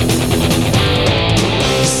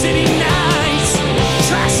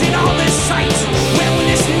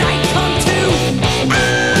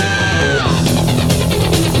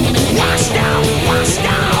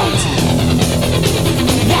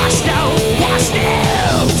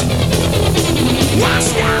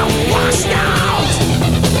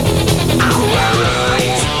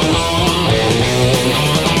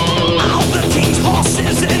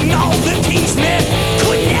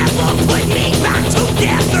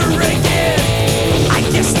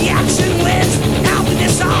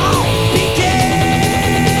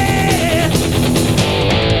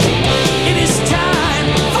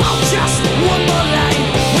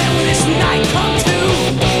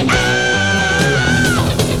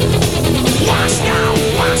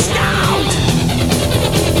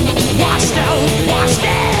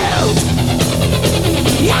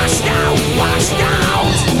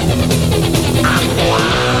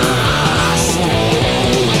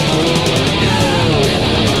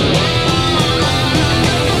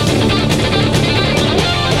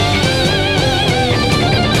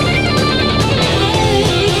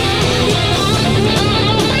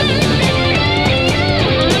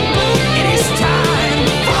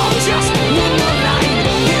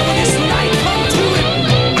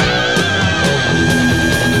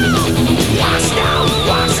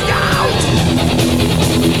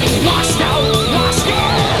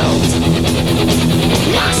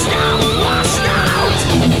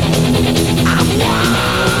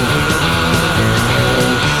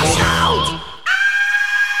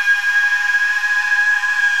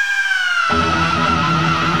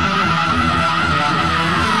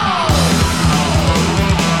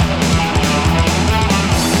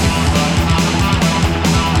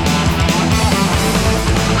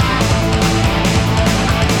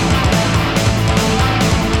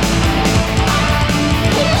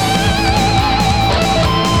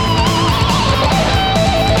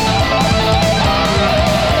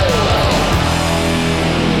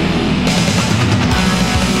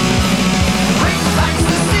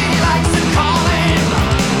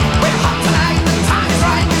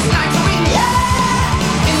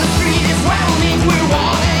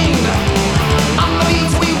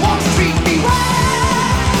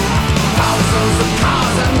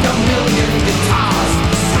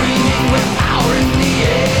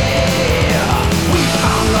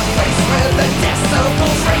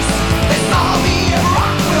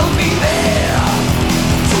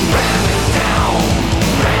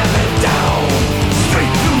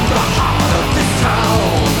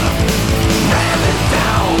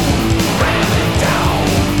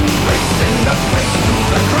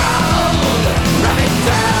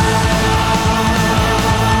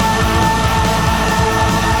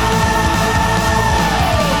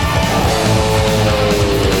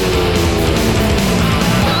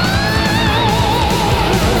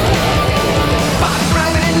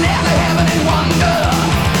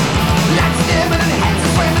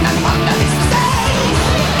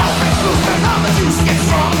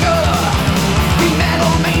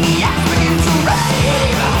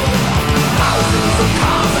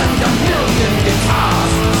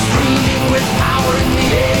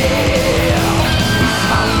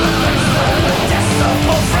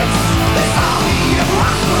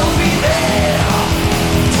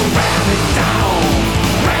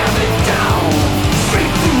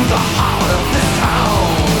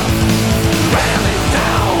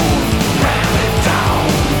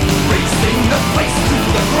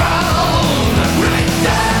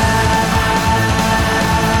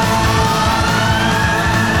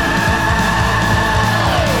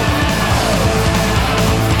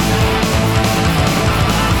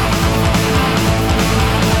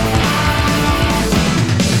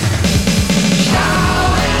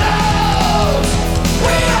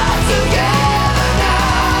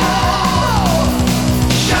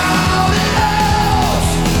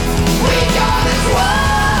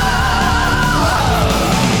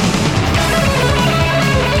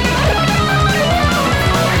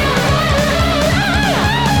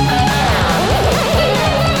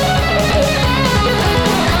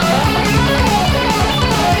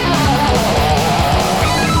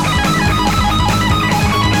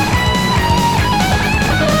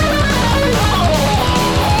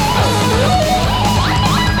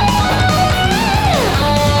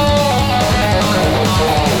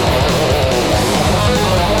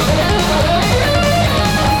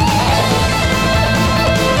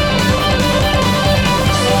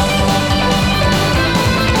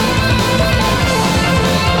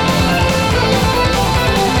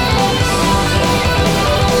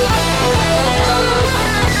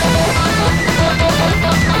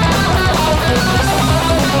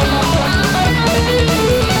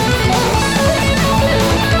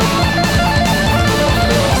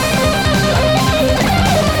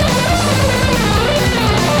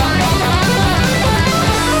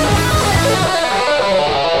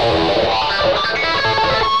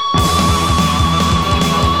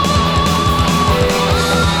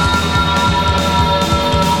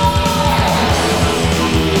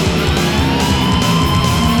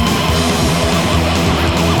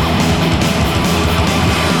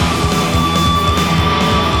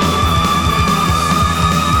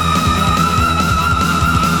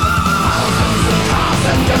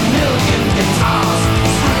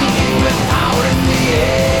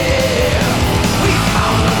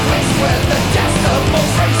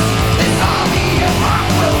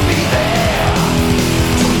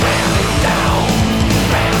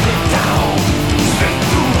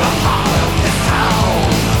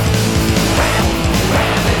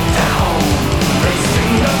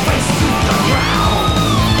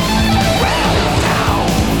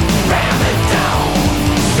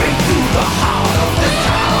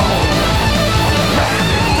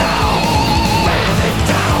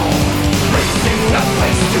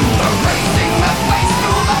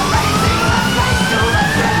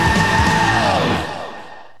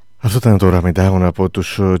 Αυτό ήταν το Ram Down από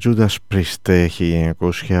τους Judas Priest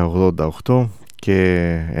 1988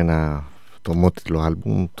 και το ομότιτλο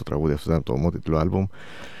άλμπουμ, το τραγούδι αυτό ήταν το ομότιτλο άλμπουμ,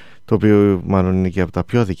 το οποίο μάλλον είναι και από τα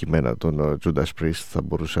πιο αδικημένα των Judas Priest, θα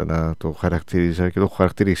μπορούσα να το χαρακτηρίζω και το έχω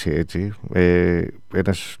χαρακτηρίσει έτσι.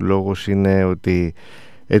 Ένας λόγος είναι ότι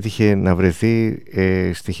έτυχε να βρεθεί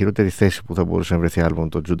στη χειρότερη θέση που θα μπορούσε να βρεθεί άλμπουμ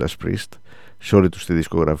το Judas Priest σε όλη τους τη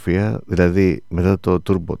δισκογραφία, δηλαδή μετά το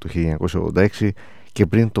Turbo του 1986 και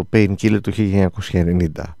πριν το Painkiller του 1990.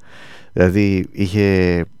 Δηλαδή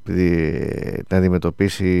είχε να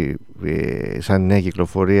αντιμετωπίσει σαν νέα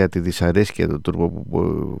κυκλοφορία τη δυσαρέσκεια του Turbo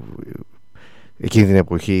που εκείνη την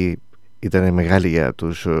εποχή ήταν μεγάλη για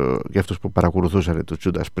αυτούς που παρακολουθούσαν τους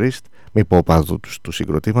Judas Priest, μη πω οπαδούς του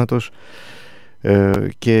συγκροτήματος,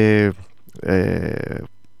 και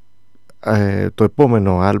το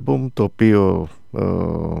επόμενο άλμπουμ, το οποίο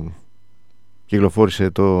κυκλοφόρησε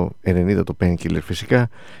το 90, το Painkiller φυσικά,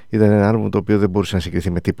 ήταν ένα άλμπουμ το οποίο δεν μπορούσε να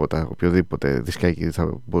συγκριθεί με τίποτα. Οποιοδήποτε δισκάκι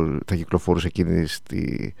θα κυκλοφορούσε εκείνη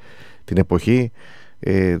την εποχή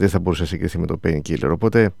δεν θα μπορούσε να συγκριθεί με το Painkiller.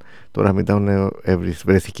 Οπότε το Ram Down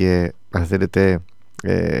βρέθηκε, αν θέλετε,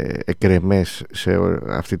 εκρεμές σε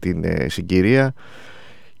αυτή την συγκυρία,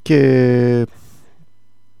 και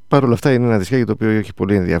παρόλα αυτά είναι ένα δισκάκι το οποίο έχει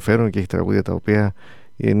πολύ ενδιαφέρον και έχει τραγούδια τα οποία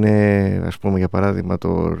είναι, ας πούμε, για παράδειγμα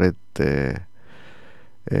το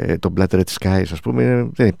Blood Red Skies, ας πούμε,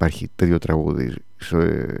 δεν υπάρχει τέτοιο τραγούδι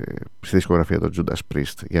στη δισκογραφία των Judas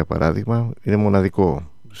Priest, για παράδειγμα. Είναι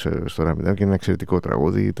μοναδικό στο Ram Down και είναι ένα εξαιρετικό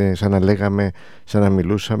τραγούδι. Είναι σαν να λέγαμε, σαν να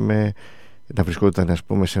μιλούσαμε, να βρισκόταν, ας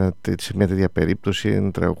πούμε, σε μια τέτοια περίπτωση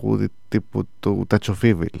ένα τραγούδι τύπου του Touch of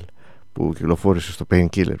Evil που κυκλοφόρησε στο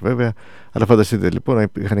Painkiller βέβαια. Αλλά φανταστείτε λοιπόν να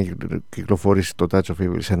είχαν κυκλοφορήσει το Touch of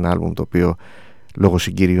Evil σε ένα άλμπουμ το οποίο λόγω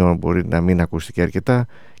συγκυριών μπορεί να μην ακούστηκε αρκετά,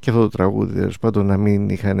 και αυτό το τραγούδι τέλος πάντων να μην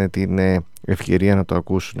είχαν την ευκαιρία να το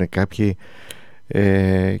ακούσουν κάποιοι,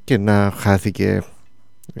 και να χάθηκε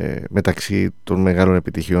μεταξύ των μεγάλων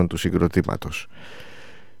επιτυχιών του συγκροτήματος.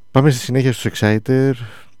 Πάμε στη συνέχεια στους Exciter.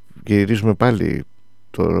 Γυρίζουμε πάλι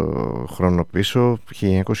το χρόνο πίσω,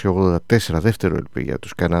 1984, δεύτερο LP για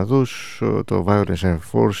τους Καναδούς, το Violence and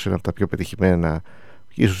Force, ένα από τα πιο πετυχημένα,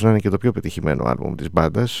 ίσως να είναι και το πιο πετυχημένο άλμπουμ της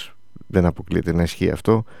μπάντας. Δεν αποκλείεται να ισχύει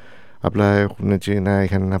αυτό, απλά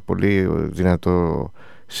είχαν ένα πολύ δυνατό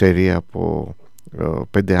σερί από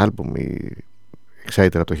 5 άλμπουμ οι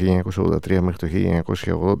Exciter από το 1983 μέχρι το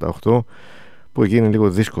 1988, που έγινε λίγο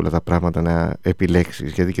δύσκολα τα πράγματα να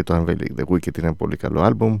επιλέξεις, γιατί και το Unveiling the Wicked είναι ένα πολύ καλό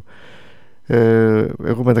άλμπουμ.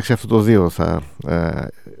 Εγώ μεταξύ αυτών των δύο θα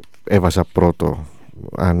έβαζα πρώτο,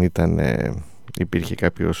 αν υπήρχε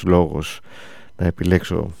κάποιος λόγος να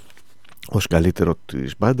επιλέξω ως καλύτερο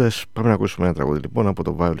της μπάντας. Πάμε να ακούσουμε ένα τραγούδι λοιπόν από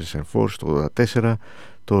το Violence and Force το 1984,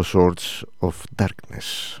 το Swords of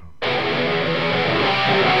Darkness.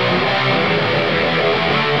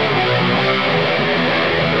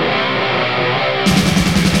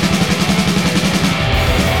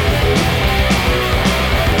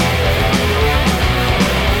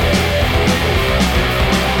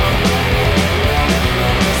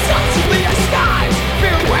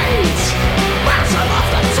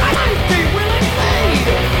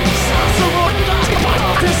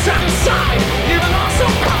 Even also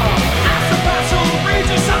as the battle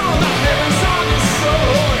rages on, the heavens are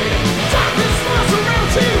destroyed.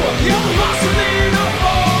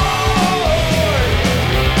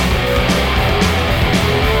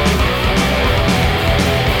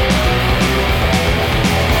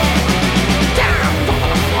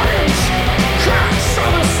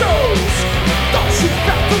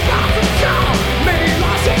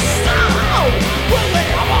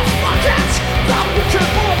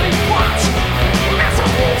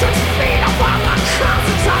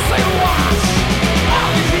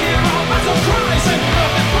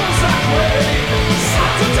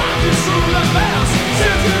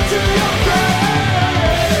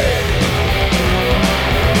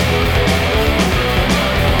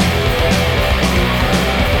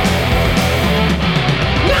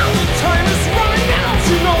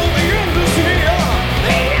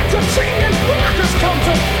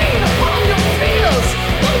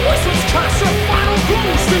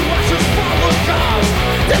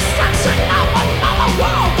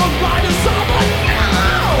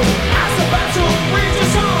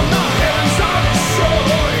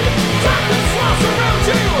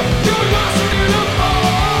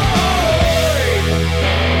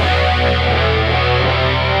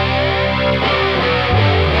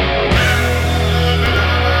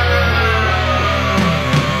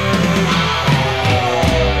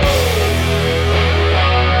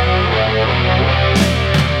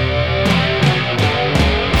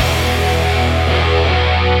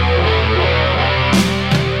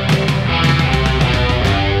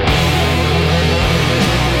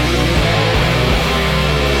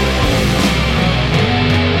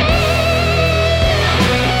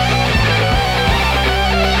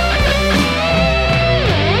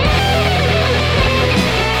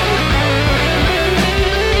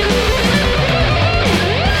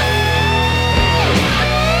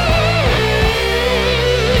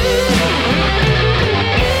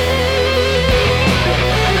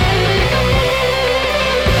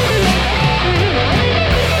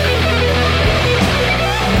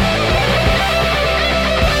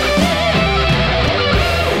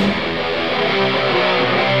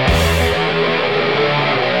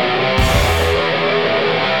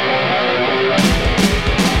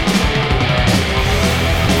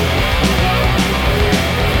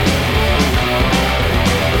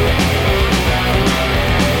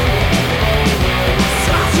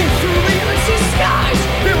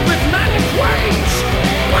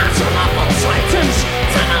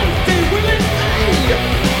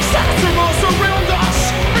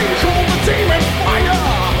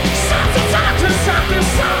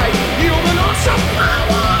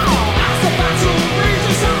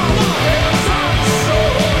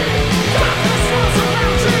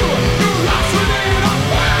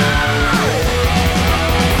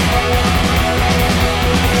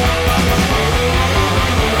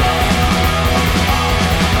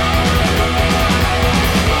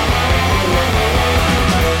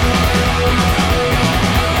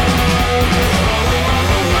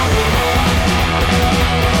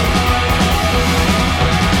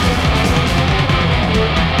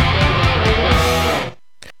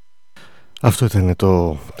 Αυτό ήταν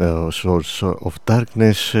το Source of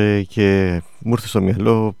Darkness και μου ήρθε στο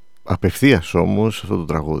μυαλό απευθείας όμως αυτό το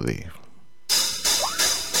τραγούδι.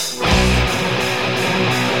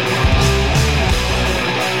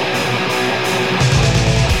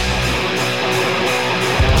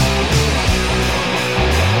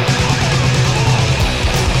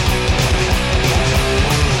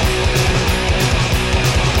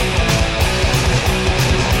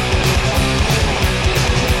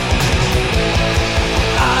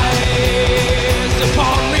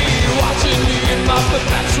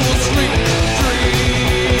 Perpetual sleep,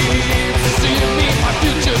 dreams. See me, my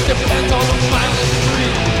future depends on a mindless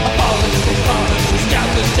dream. I'm falling from promises,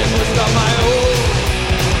 gathered in wisdom my own.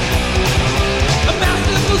 A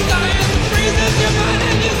masterful science freezes your mind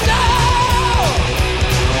and your soul.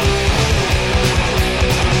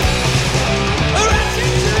 A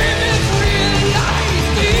wretched dream is realized.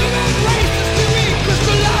 The human race is to be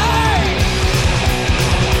crystallized.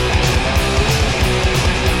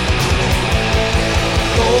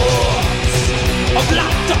 Of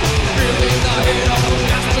laughter, feeling the hate of a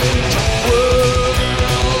master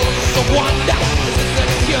worlds of wonder. This is the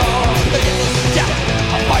cure, the endless death.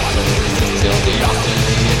 A fight to resist till the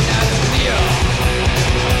oxygen is near.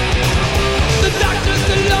 The darkness,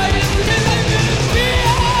 the light is living in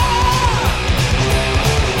fear.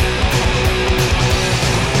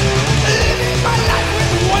 Living my life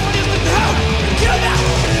with oneness and hope. Kill that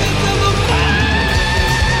invisible fire.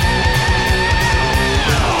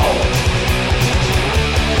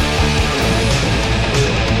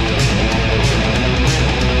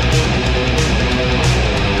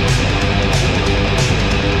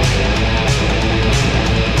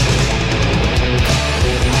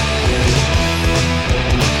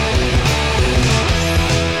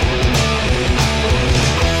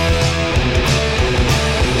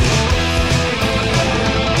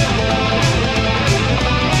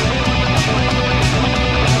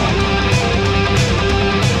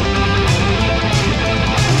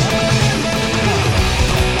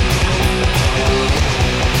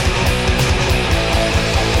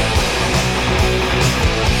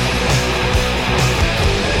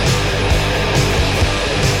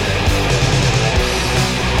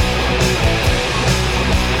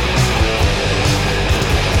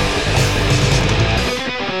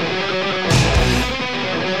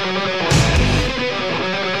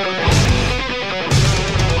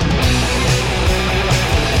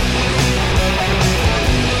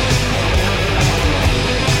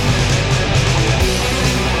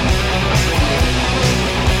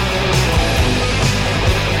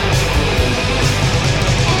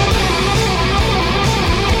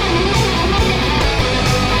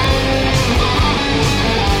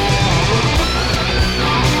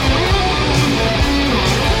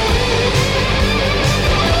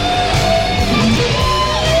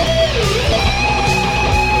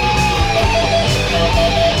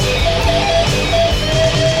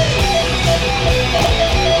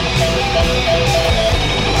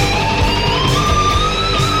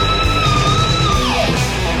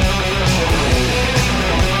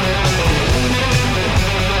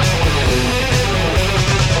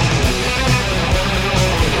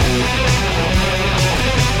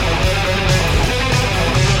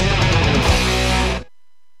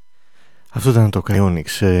 Αυτό ήταν το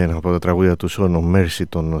Crionics, ένα από τα τραγούδια του Son of Mercy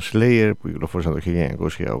των Slayer που κυκλοφόρησαν το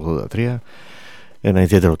 1983. Ένα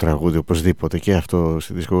ιδιαίτερο τραγούδι οπωσδήποτε και αυτό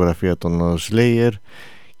στη δισκογραφία των Slayer.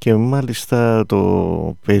 Και μάλιστα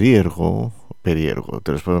το περίεργο,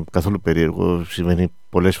 τέλος πάντων καθόλου περίεργο, συμβαίνει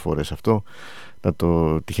πολλές φορές αυτό,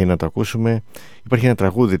 τυχαίνει να το ακούσουμε. Υπάρχει ένα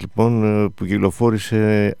τραγούδι λοιπόν που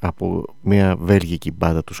κυκλοφόρησε από μια βέλγικη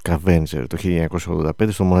μπάντα του Scavenger το 1985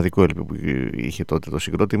 στο μοναδικό LP που είχε τότε το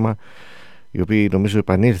συγκρότημα, οι οποίοι νομίζω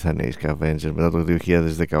επανήλθαν οι Scavenger μετά το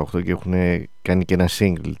 2018 και έχουν κάνει και ένα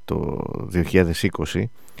single το 2020.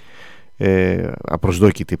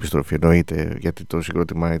 Απροσδόκητη επιστροφή εννοείται, γιατί το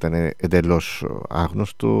συγκρότημα ήταν εντελώς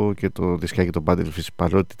άγνωστο και το δισκάκι το Battlefield,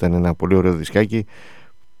 παρότι ήταν ένα πολύ ωραίο δισκάκι,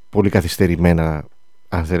 πολύ καθυστερημένα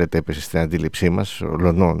αν θέλετε έπεσε στην αντίληψή μας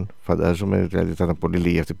ολονών, φαντάζομαι, δηλαδή ήταν πολύ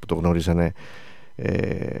λίγοι αυτοί που το γνωρίζανε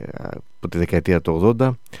από τη δεκαετία του 80.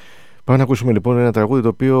 Πάμε να ακούσουμε λοιπόν ένα τραγούδι το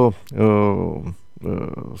οποίο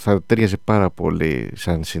θα ταιριάζει πάρα πολύ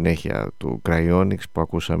σαν συνέχεια του Crionics που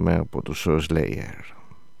ακούσαμε από τους Slayer.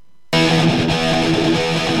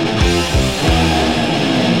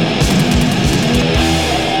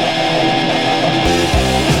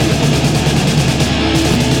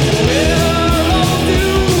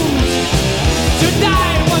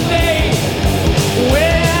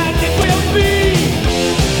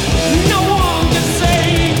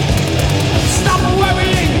 Stop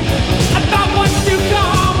worrying about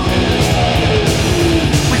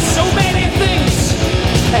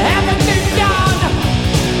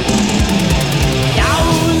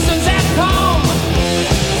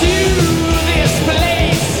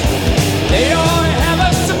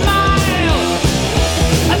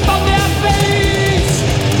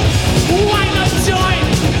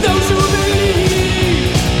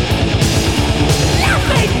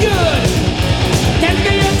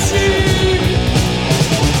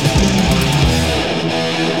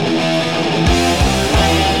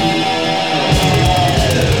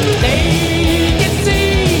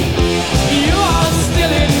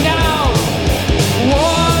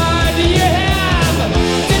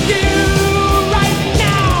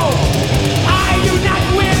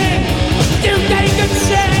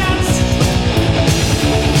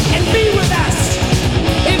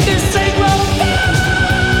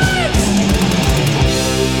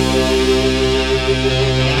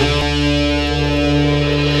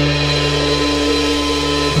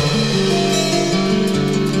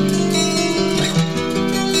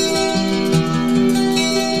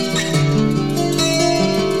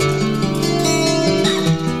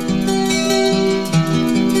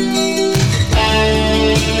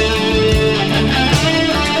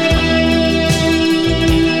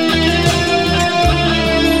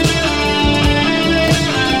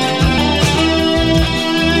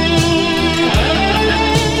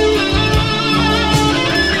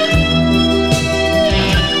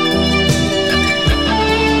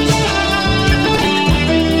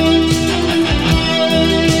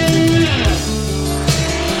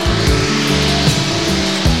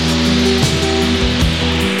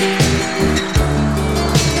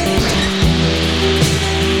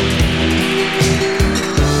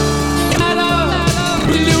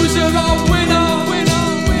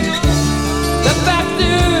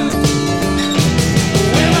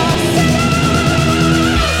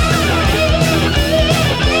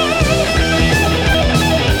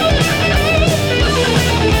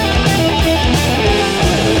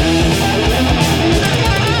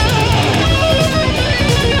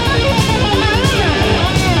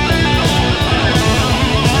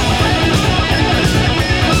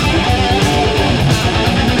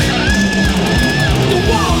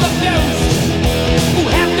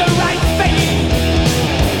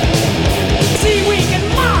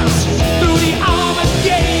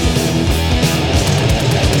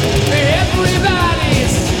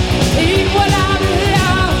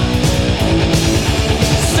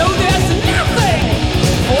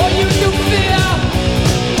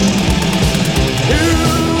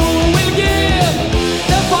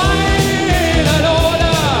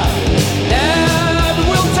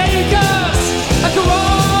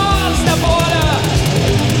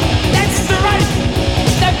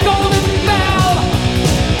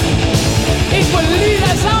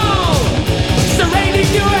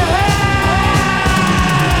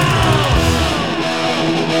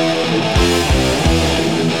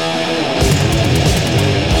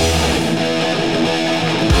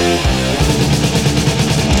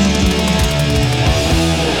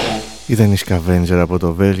Ήταν η Scavenger από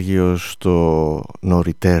το Βέλγιο στο No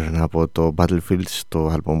Return από το Battlefields, το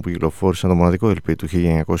άλμπομ που κυκλοφόρησαν, το μοναδικό LP του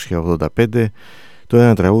 1985. Το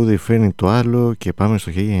ένα τραγούδι φέρνει το άλλο και πάμε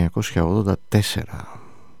στο 1984.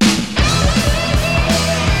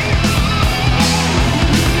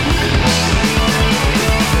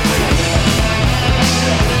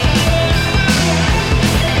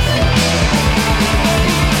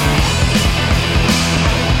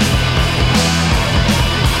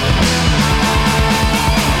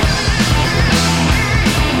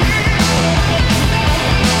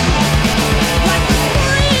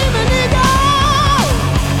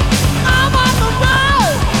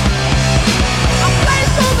 I'm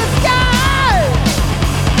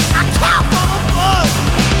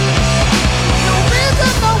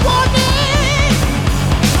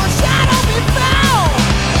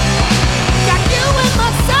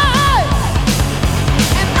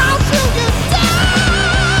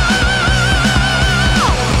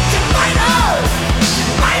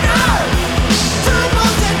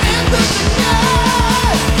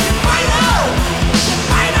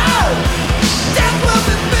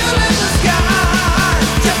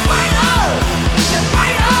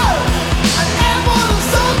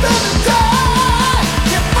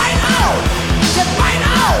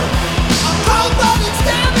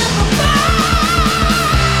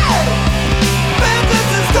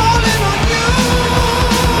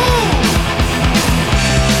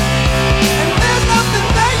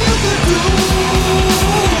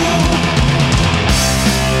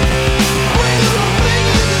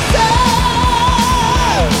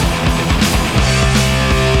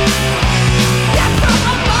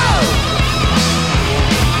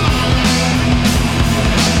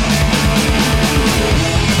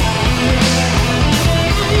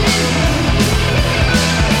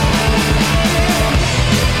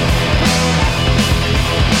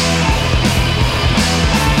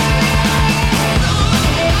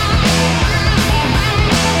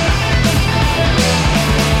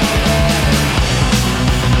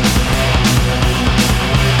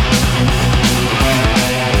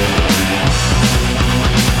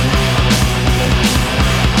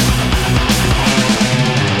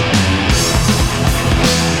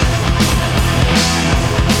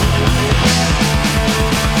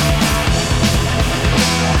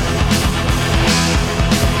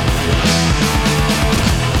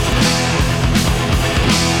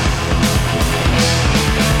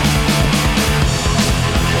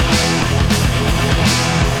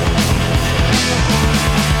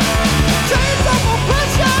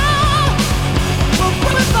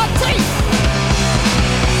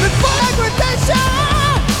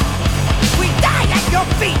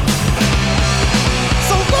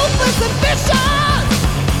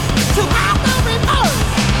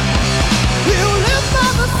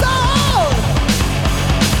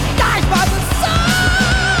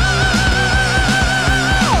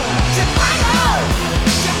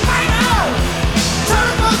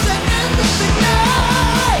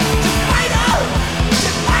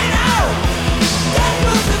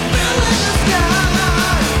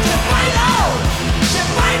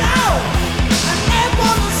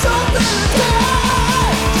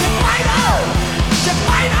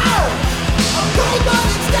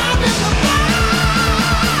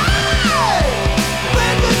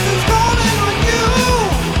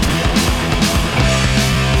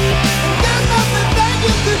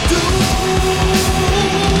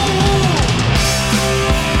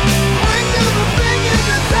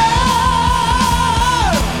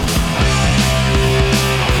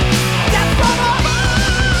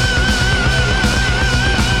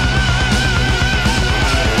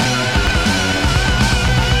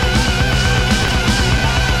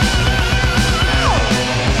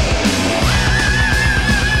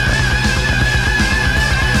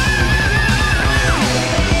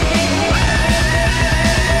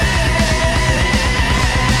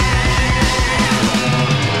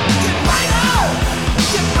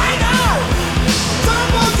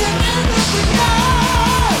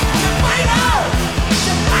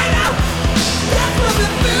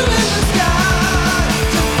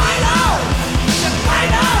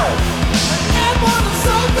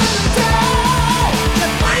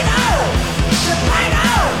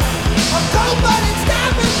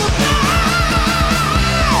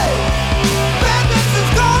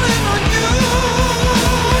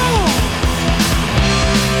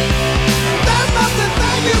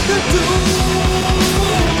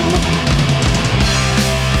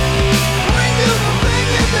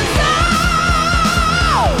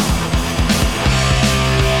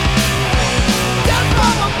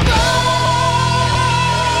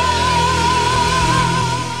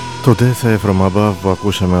Το Death From Above που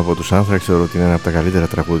ακούσαμε από τους Anthrax θεωρώ ότι είναι ένα από τα καλύτερα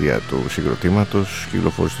τραγούδια του συγκροτήματος.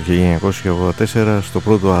 Κυκλοφόρησε το 1984 στο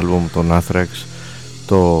πρώτο άλμπουμ των Anthrax,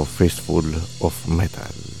 το Fistful of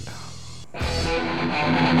Metal.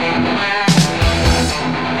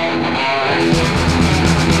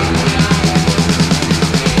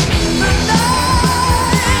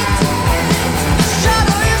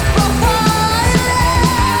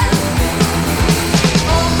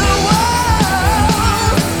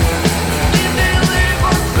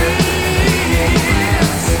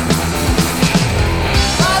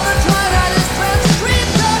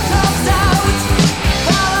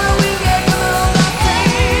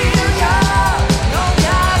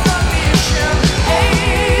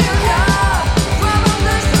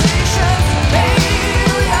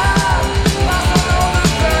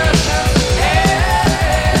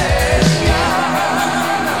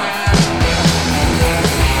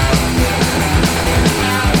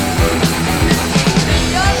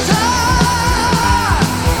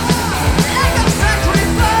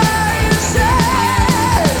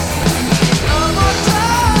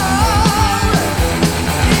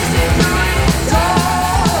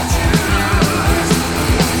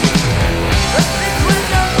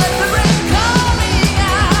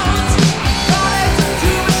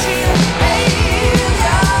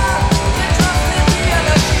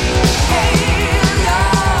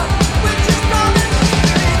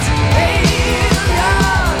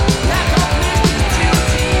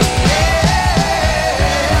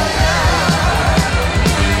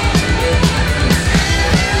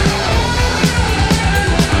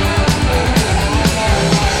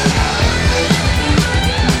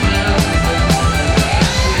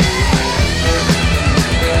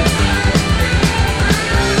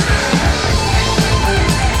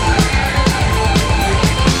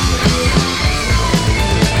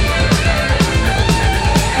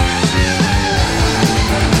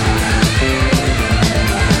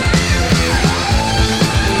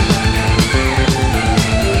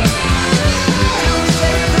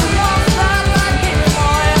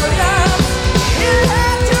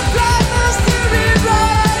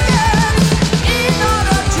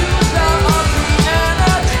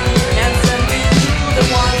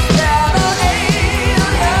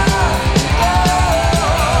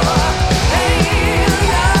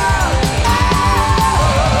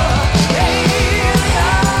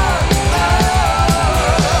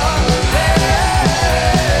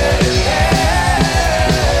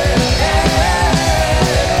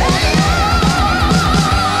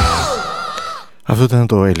 Αυτό ήταν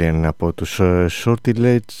το Alien από τους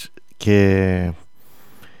Sortilege και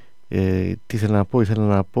τι ήθελα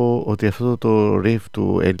να πω ότι αυτό το riff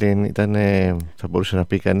του Alien ήταν, θα μπορούσε να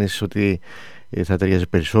πει κανείς ότι θα ταιριάζει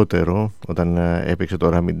περισσότερο όταν έπαιξε το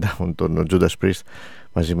Ram It Down τον Judas Priest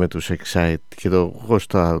μαζί με τους Excite και το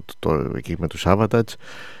Ghost Out εκεί με τους Savatage.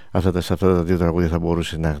 Σε αυτά τα δύο τραγούδια θα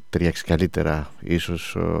μπορούσε να ταιριάξει καλύτερα,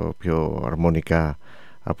 ίσως πιο αρμονικά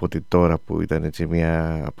από ότι τώρα που ήταν έτσι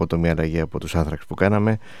μια απότομη αλλαγή από τους Anthrax που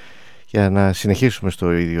κάναμε. Για να συνεχίσουμε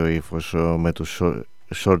στο ίδιο ύφος με τους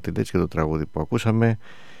Sortilege και το τραγούδι που ακούσαμε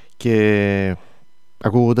και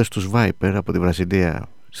ακούγοντας τους Viper από τη Βραζιλία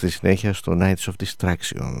στη συνέχεια στο Nights of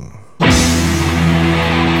Distraction.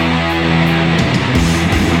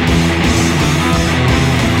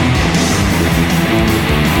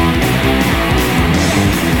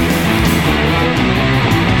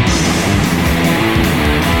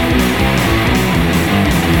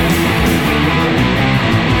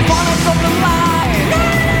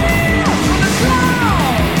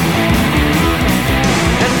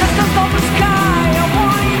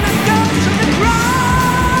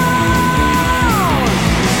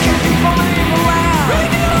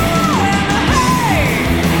 Bring it on!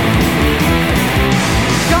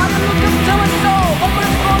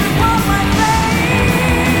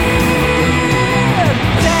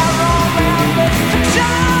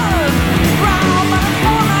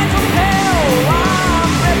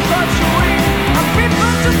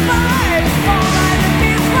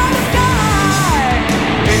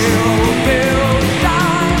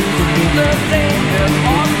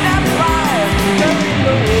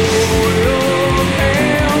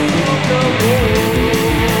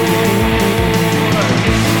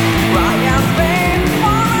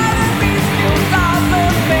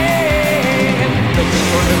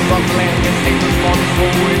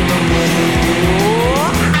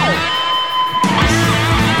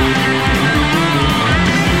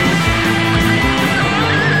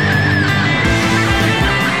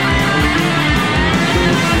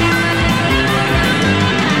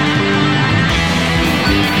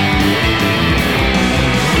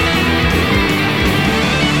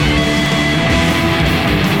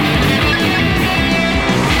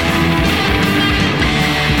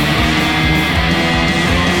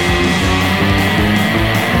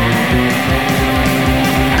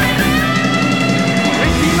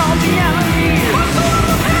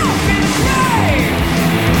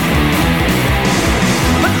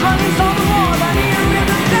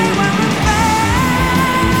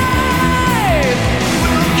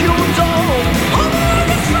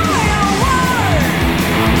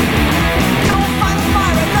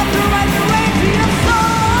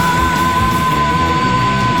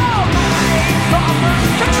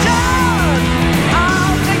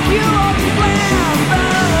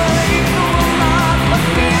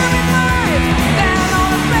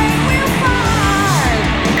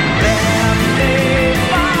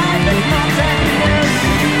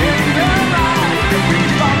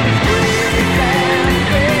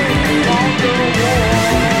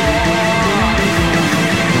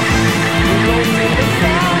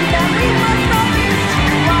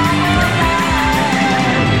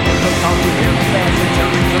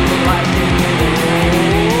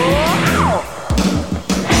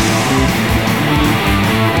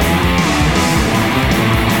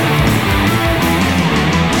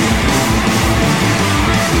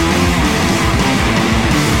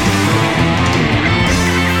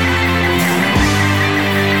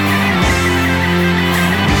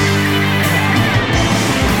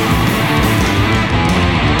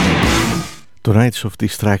 Το Nights of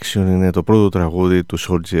Distraction είναι το πρώτο τραγούδι του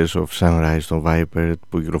Soldiers of Sunrise των Viper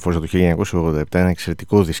που κυκλοφόρησε το 1987, ένα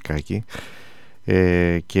εξαιρετικό δισκάκι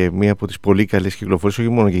και μία από τις πολύ καλές κυκλοφορίες όχι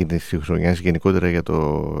μόνο για τη χρονιά, γενικότερα για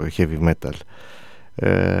το heavy metal.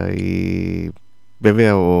 Βέβαια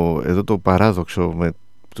εδώ το παράδοξο με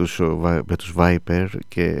τους Viper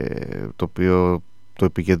και το οποίο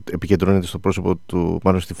επικεντρώνεται στο πρόσωπο του,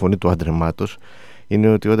 μάλλον στη φωνή του Άντρεμάτος, είναι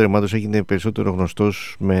ότι ο Άντρεμάτος έγινε περισσότερο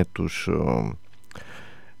γνωστός με τους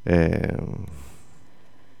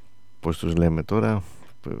πώς τους λέμε τώρα,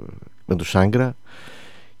 με τους Άγκρα,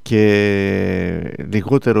 και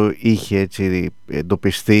λιγότερο είχε έτσι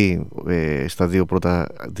εντοπιστεί στα 2 πρώτα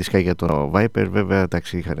δισκάκια των Viper. Βέβαια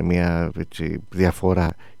εντάξει, είχαν μια έτσι διαφορά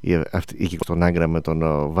είχε τον Άγκρα με τον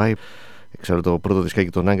Viper. Ξέρω, το πρώτο δισκάκι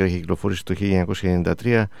των Άγκρα είχε κυκλοφορήσει το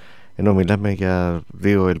 1993, ενώ μιλάμε για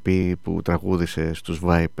 2 LP που τραγούδισε στους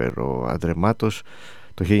Viper ο Αντρεμάτος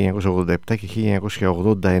το 1987 και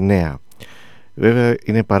 1989. Βέβαια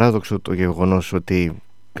είναι παράδοξο το γεγονός ότι,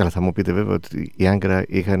 καλά θα μου πείτε βέβαια, ότι οι Άγκρα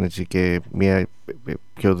είχαν έτσι και μια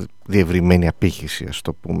πιο διευρυμένη απήχηση, ας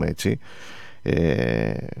το πούμε έτσι,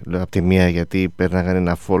 από τη μία γιατί πέρναγαν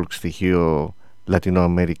ένα folk στοιχείο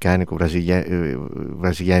λατινοαμερικάνικο,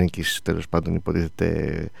 βραζιλιάνικης τέλος πάντων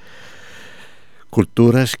υποτίθεται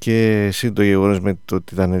κουλτούρας, και σύν το γεγονός με το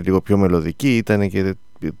ότι ήταν λίγο πιο μελωδική, ήταν και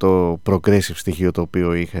το progressive στοιχείο το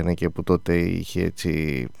οποίο είχαν και που τότε είχε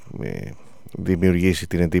έτσι δημιουργήσει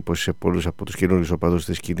την εντύπωση σε πολλούς από τους καινούριους οπαδούς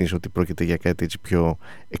της σκηνής ότι πρόκειται για κάτι έτσι πιο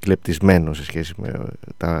εκλεπτισμένο σε σχέση με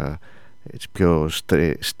τα έτσι πιο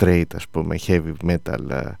straight, ας πούμε, heavy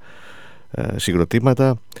metal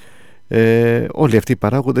συγκροτήματα. Όλοι αυτοί οι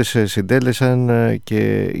παράγοντες συντέλεσαν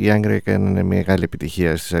και οι Άγκρα έκαναν μεγάλη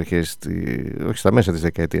επιτυχία στις αρχές, όχι στα μέσα της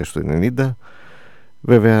δεκαετίας του 90.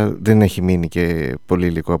 Βέβαια δεν έχει μείνει και πολύ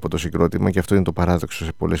υλικό από το συγκρότημα, και αυτό είναι το παράδοξο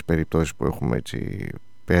σε πολλές περιπτώσεις που έχουμε έτσι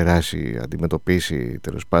περάσει, αντιμετωπίσει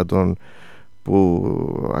τέλος πάντων,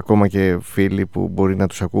 που ακόμα και φίλοι που μπορεί να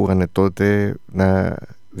τους ακούγανε τότε να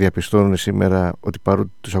διαπιστώνουν σήμερα ότι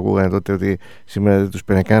παρότι τους ακούγανε τότε ότι σήμερα δεν τους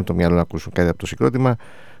παίρνει καν από το μυαλό να ακούσουν κάτι από το συγκρότημα,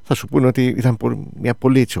 θα σου πούνε ότι ήταν μια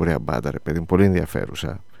πολύ έτσι ωραία μπάντα, ρε παιδί, πολύ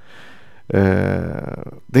ενδιαφέρουσα.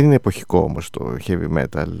 Δεν είναι εποχικό όμως το heavy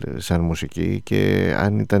metal σαν μουσική, και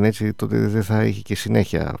αν ήταν έτσι τότε δεν θα είχε και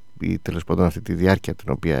συνέχεια ή τέλος πάντων αυτή τη διάρκεια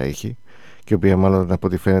την οποία έχει, και η οποία μάλλον από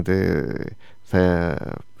ό,τι φαίνεται θα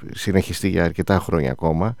συνεχιστεί για αρκετά χρόνια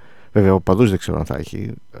ακόμα. Βέβαια ο παδούς δεν ξέρω αν θα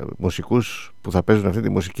έχει, μουσικούς που θα παίζουν αυτή τη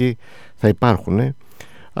μουσική θα υπάρχουν,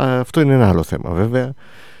 αυτό είναι ένα άλλο θέμα βέβαια,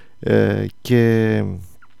 και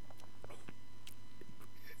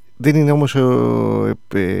δεν είναι όμως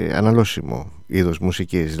αναλώσιμο είδος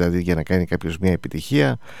μουσικής, δηλαδή για να κάνει κάποιος μια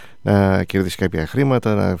επιτυχία, να κερδίσει κάποια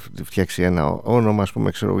χρήματα, να φτιάξει ένα όνομα, ας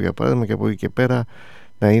πούμε, ξέρω για παράδειγμα, και από εκεί και πέρα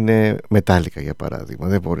να είναι Metallica για παράδειγμα.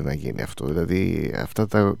 Δεν μπορεί να γίνει αυτό, δηλαδή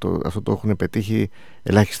αυτό το έχουν πετύχει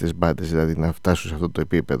ελάχιστες μπάντες, δηλαδή να φτάσουν σε αυτό το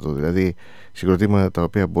επίπεδο, δηλαδή συγκροτήματα τα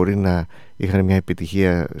οποία μπορεί να είχαν μια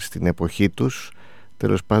επιτυχία στην εποχή τους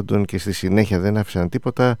τέλος πάντων και στη συνέχεια δεν άφησαν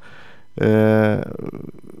τίποτα.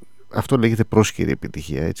 Αυτό λέγεται πρόσκαιρη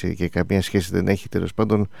επιτυχία, έτσι, και καμία σχέση δεν έχει τέλος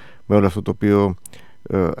πάντων με όλο αυτό το οποίο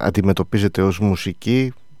αντιμετωπίζεται ως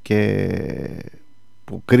μουσική και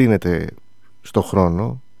που κρίνεται στο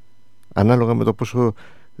χρόνο ανάλογα με το πόσο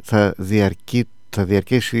θα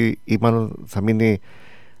διαρκέσει ή μάλλον θα μείνει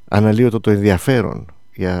αναλύωτο το ενδιαφέρον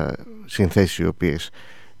για συνθέσεις οι οποίες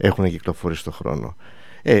έχουν κυκλοφορήσει στον χρόνο.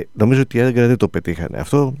 Νομίζω ότι οι Άγκρα δεν το πετύχανε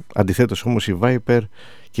αυτό. Αντιθέτως όμως οι Viper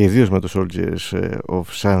και ιδίως με το Soldiers of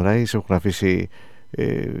Sunrise έχουν αφήσει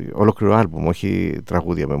ολόκληρο άλμπουμ, όχι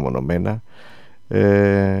τραγούδια μεμονωμένα,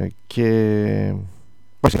 και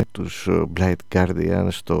πάσαμε τους Blind Guardian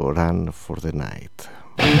στο Run for the Night.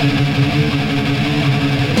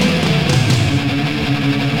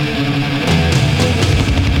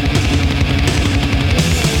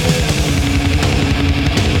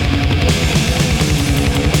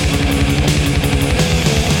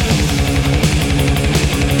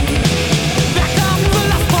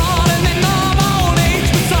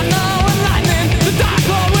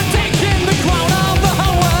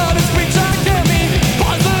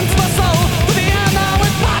 Poison to my soul, but the end now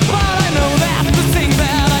is bad, but I know that the thing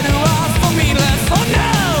that I do was for meaningless.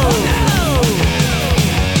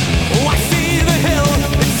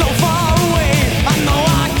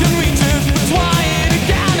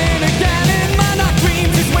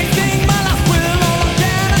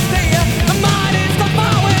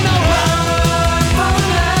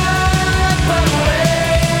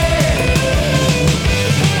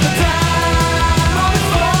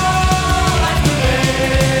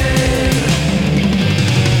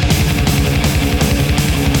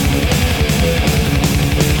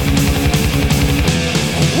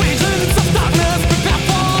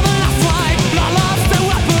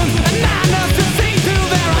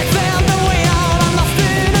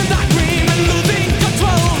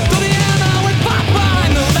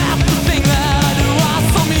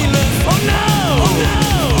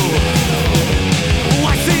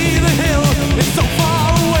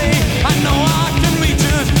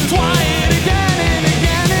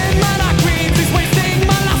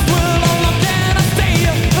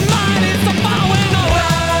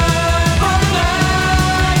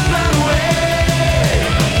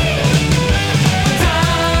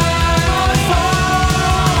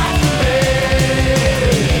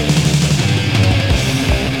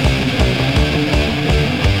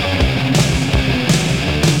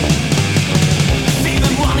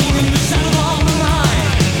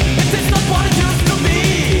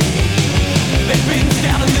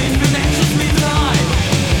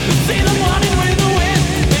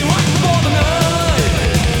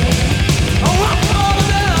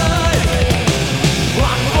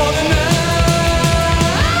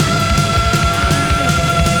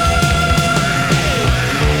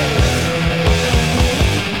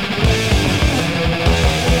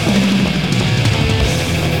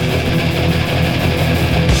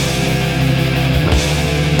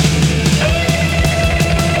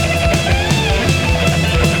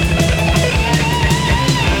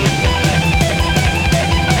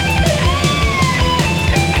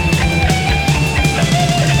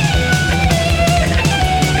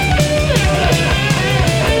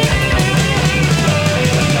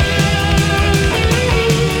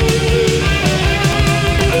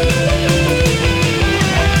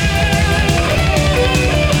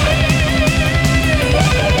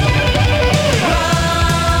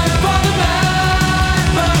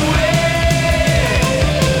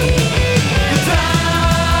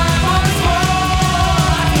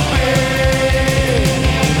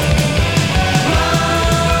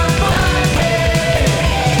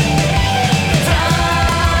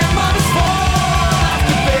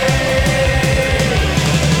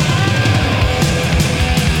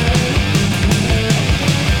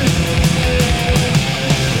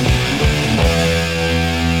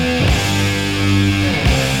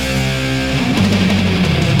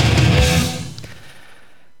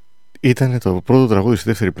 Ήταν το πρώτο τραγούδι στη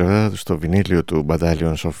δεύτερη πλευρά στο βινίλιο του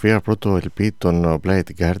Battalion Sophia, πρώτο LP των Blind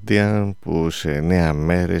Guardian, που σε 9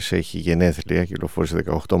 μέρες έχει γενέθλια, κυκλοφόρησε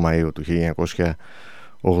 18 Μαΐου του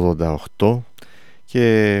 1988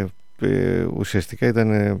 και ουσιαστικά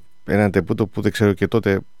ήταν ένα τεπούτο που δεν ξέρω και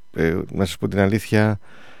τότε, να σας πω την αλήθεια,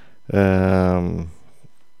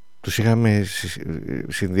 τους είχαμε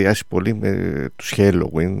συνδυάσει πολύ με τους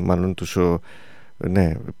Halloween, μάλλον τους...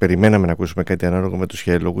 Ναι, περιμέναμε να ακούσουμε κάτι ανάλογο με τους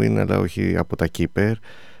Halloween, αλλά όχι από τα Keeper,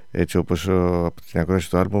 έτσι όπως από την ακρόαση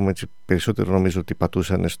του άλμπουμ, έτσι περισσότερο νομίζω ότι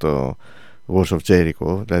πατούσαν στο Wars of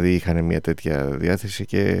Jericho, δηλαδή είχαν μια τέτοια διάθεση.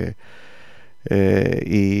 Και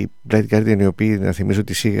οι Blind Guardian, οι οποίοι, να θυμίζω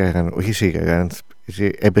ότι σίγαγαν,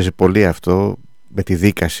 έπαιζε πολύ αυτό με τη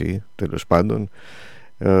δίκαση, τέλος πάντων,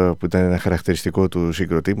 που ήταν ένα χαρακτηριστικό του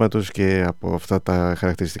συγκροτήματος, και από αυτά τα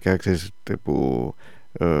χαρακτηριστικά, ξέρετε, που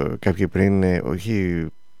κάποιοι πριν,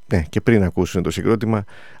 και πριν ακούσουν το συγκρότημα,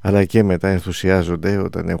 αλλά και μετά ενθουσιάζονται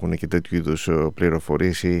όταν έχουν και τέτοιου είδους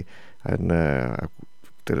πληροφορίες, ή αν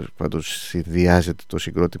τέλος πάντων συνδυάζεται το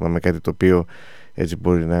συγκρότημα με κάτι το οποίο έτσι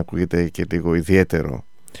μπορεί να ακούγεται και λίγο ιδιαίτερο,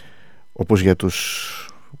 όπως για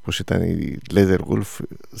όπως ήταν η Leather Wolf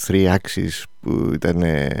 3 Axis, που ήταν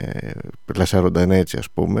πλασάρονταν έτσι, ας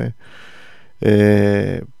πούμε,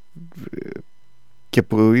 και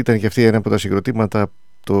που ήταν και αυτή ένα από τα συγκροτήματα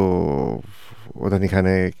όταν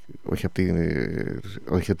είχαν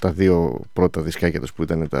όχι τα δύο πρώτα δισκάκια τους που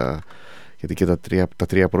ήταν γιατί και τα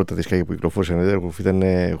τρία πρώτα δισκάκια που κυκλοφόρησαν ήταν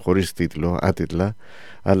χωρίς τίτλο, άτιτλα,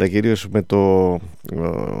 αλλά κυρίως με το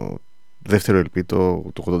δεύτερο LP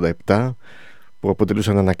το 87, που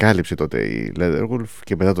αποτελούσαν ανακάλυψη τότε η Leatherwolf,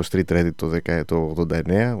 και μετά το Street Ready το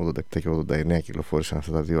 89 και 89 κυκλοφόρησαν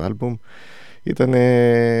αυτά τα δύο άλμπουμ. Ήταν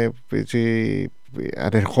έτσι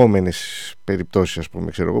ανερχόμενες περιπτώσεις, ας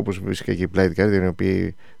πούμε, ξέρω εγώ, όπως φυσικά και οι Blind Guardian, οι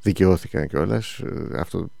οποίοι δικαιώθηκαν κιόλας.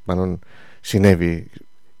 Αυτό μάλλον συνέβη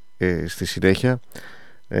στη συνέχεια,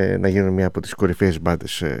 να γίνουν μια από τις κορυφαίες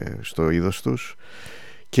μπάντες στο είδος τους.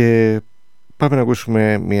 Και πάμε να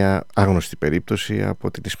ακούσουμε μια άγνωστη περίπτωση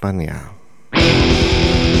από την Ισπανία.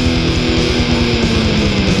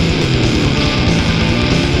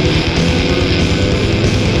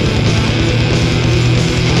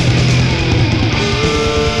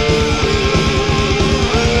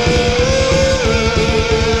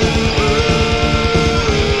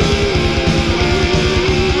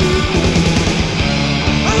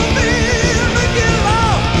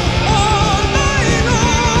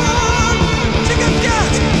 Chicken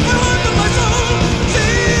cat, I want my soul.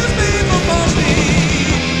 Sees me for falsely.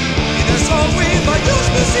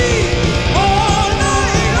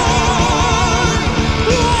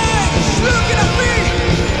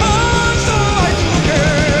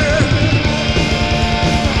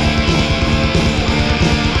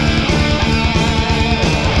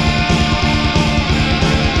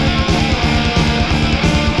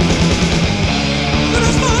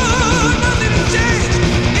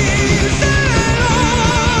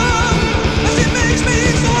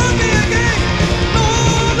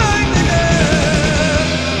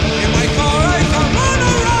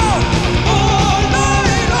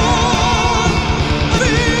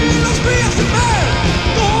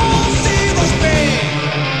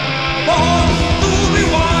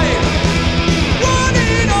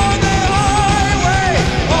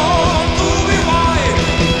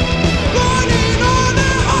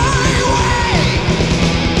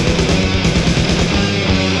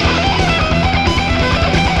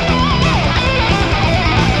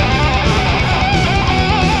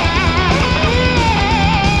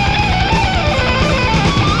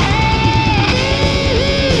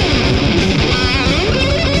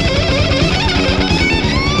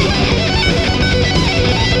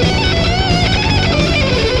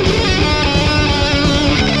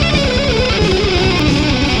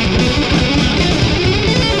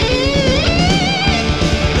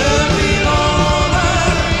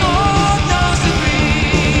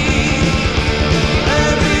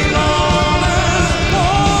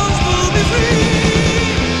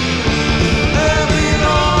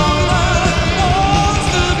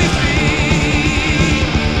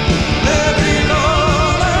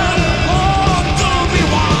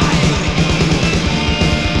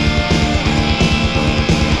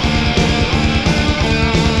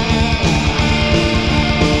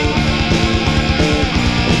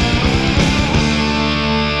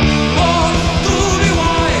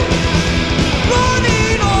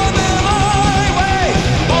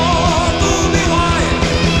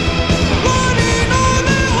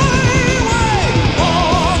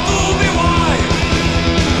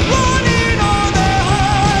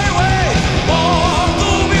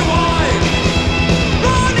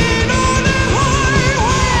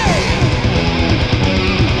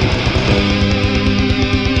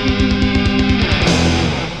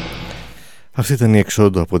 Αυτή ήταν η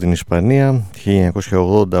Exodo από την Ισπανία,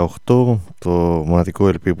 1988. Το μοναδικό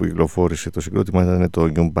LP που κυκλοφόρησε το συγκρότημα ήταν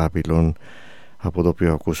το New Babylon, από το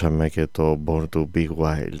οποίο ακούσαμε και το Born to Be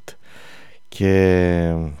Wild.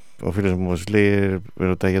 Και ο φίλος μου λέει,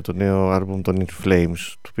 ρωτάει για το νέο άλμπουμ των In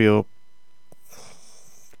Flames, το οποίο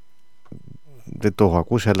δεν το έχω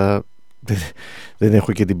ακούσει, αλλά δεν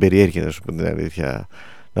έχω και την περιέργεια, να σου πω την αλήθεια,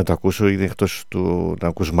 να το ακούσω. Είναι εκτός των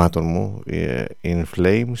ακουσμάτων μου In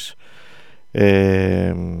Flames.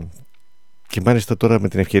 Και μάλιστα τώρα με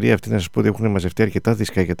την ευκαιρία αυτή να σας πω ότι έχουν μαζευτεί αρκετά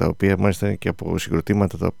δισκάκια, τα οποία μάλιστα είναι και από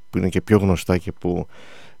συγκροτήματα που είναι και πιο γνωστά και που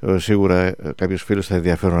σίγουρα κάποιος φίλος θα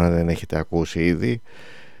ενδιαφέρον αν δεν έχετε ακούσει ήδη,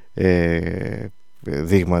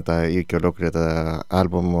 δείγματα ή και ολόκληρα τα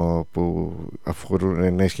άλμπομ που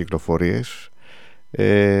αφορούν νέες κυκλοφορίες.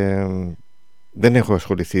 Δεν έχω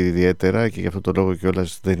ασχοληθεί ιδιαίτερα και γι' αυτό το λόγο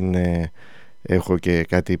κιόλας δεν έχω και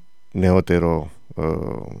κάτι νεότερο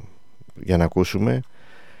για να ακούσουμε.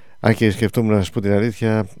 Αν και σκεφτόμουν, να σας πω την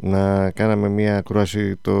αλήθεια, να κάναμε μια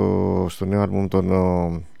ακρόαση στο νέο άλμπουμ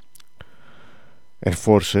των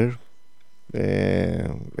Enforcer.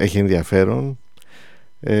 Έχει ενδιαφέρον,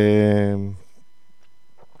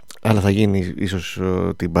 αλλά θα γίνει ίσως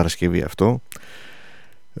την Παρασκευή αυτό.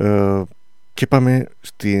 Και πάμε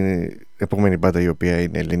στην επόμενη μπάντα, η οποία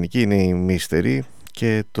είναι ελληνική, είναι η Mystery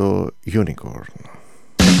και το Unicorn.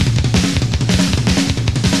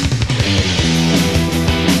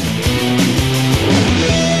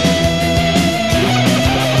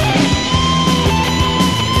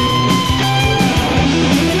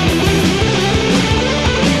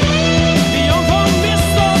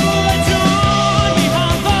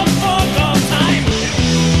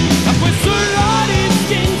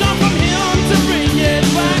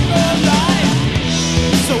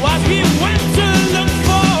 Went to look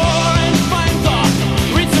for and find the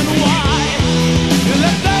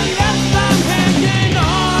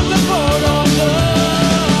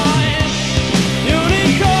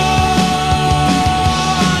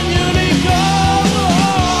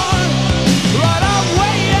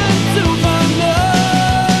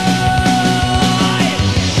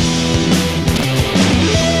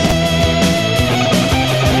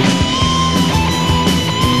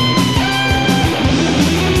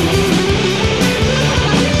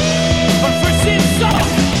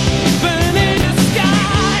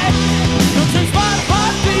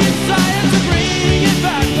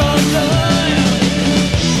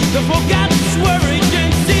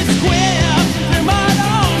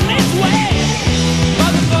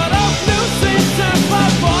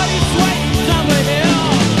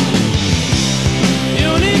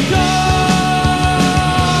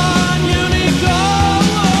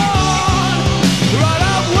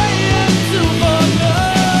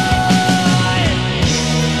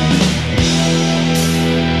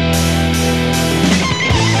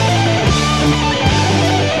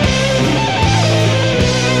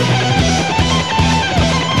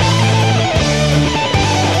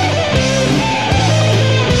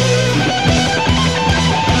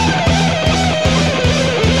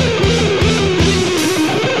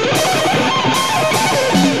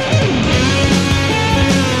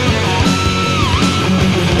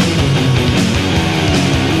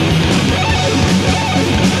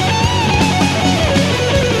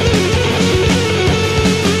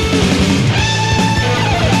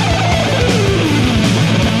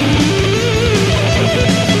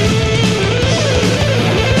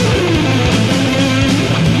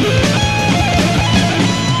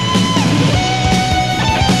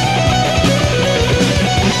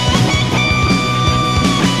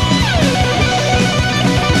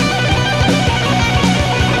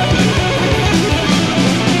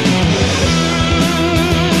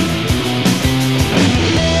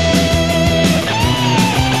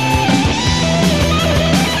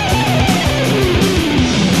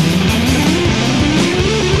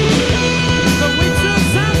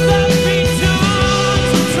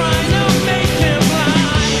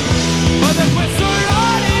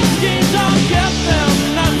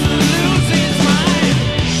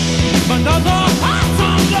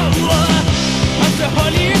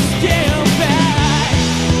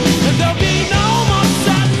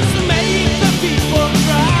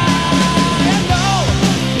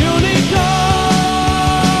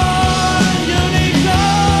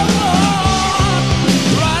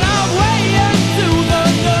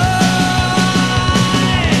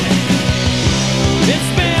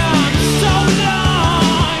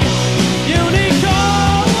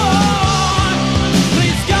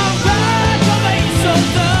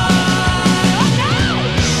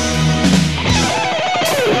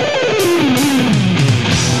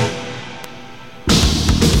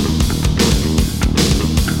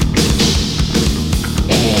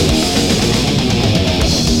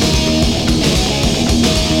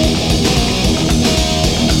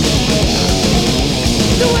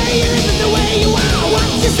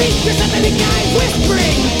feet, your satanic eyes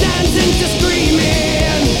whispering, dancing to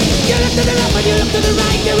screaming. You look to the left and you look to the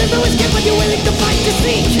right, there is no escape but you're willing to fight to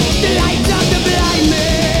seek the light of the blind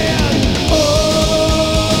man.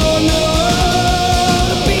 Oh no,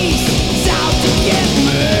 the beast is out to get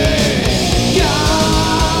me.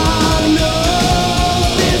 God knows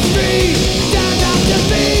this street turns out to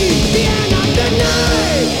be the end of the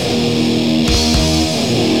night.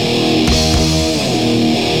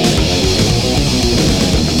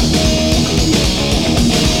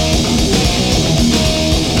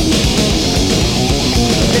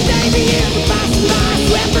 The day begins to pass by,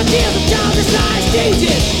 swept my tears of childish lies,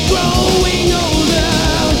 changes, growing older.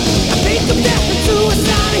 I think of death and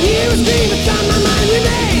suicide, I hear a scream inside my mind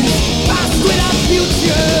remains, past without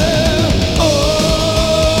future. Oh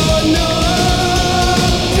no,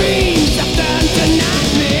 dreams have turned to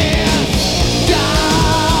nightmares.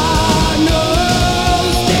 God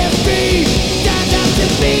knows this dream turns out to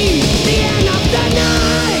be the end of the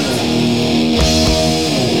night.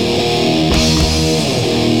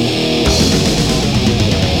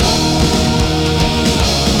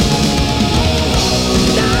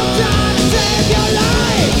 Now try to save your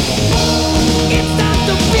life. It's not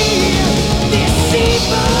to fear this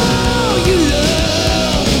evil you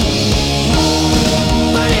love.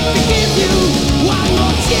 But if it gives you one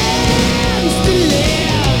more chance to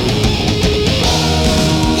live,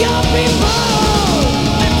 you'll be born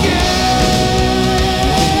again.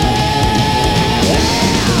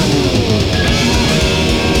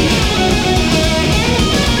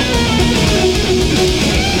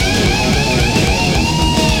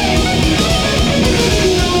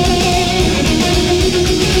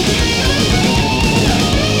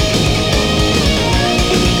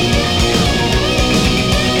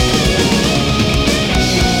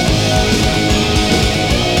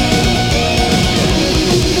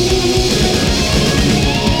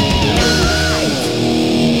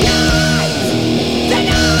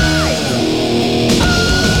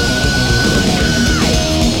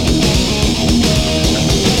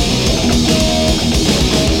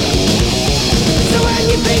 So when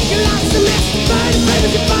you think you lost the mess, find a friend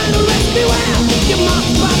as your final rest. Beware, you're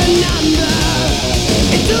mocked by the number.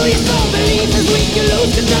 Until your soul believes is weak, you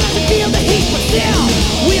lose control to feel the heat. But still,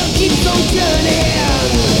 we'll keep on turning.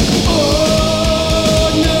 Oh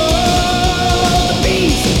no, the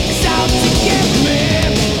beast is out to get me.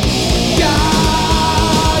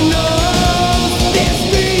 God knows this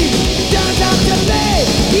dream turns out to be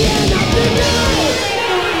the end of the night.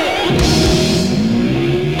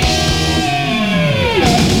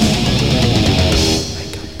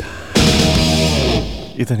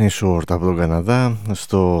 Ήταν η Sword από τον Καναδά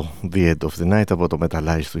στο The End of the Night από το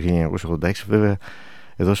Metallica του 1986. Βέβαια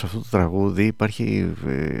εδώ σε αυτό το τραγούδι υπάρχει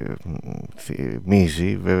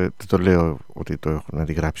θυμίζει, βέβαια δεν το λέω ότι το έχουν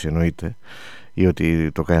αντιγράψει εννοείται ή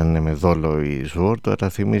ότι το κάνανε με δόλο η Sword, αλλά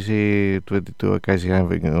θυμίζει το Acacia,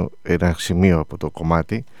 ένα σημείο από το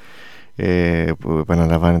κομμάτι που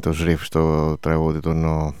επαναλαμβάνεται ως riff στο τραγούδι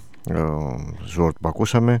των Sword που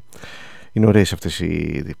ακούσαμε. Είναι ωραίες αυτές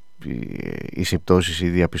οι συμπτώσεις, οι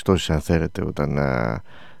διαπιστώσεις αν θέλετε,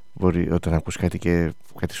 όταν ακούς κάτι και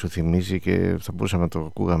κάτι σου θυμίζει και θα μπορούσαμε να το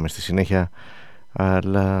ακούγαμε στη συνέχεια,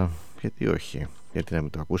 αλλά γιατί όχι, γιατί να μην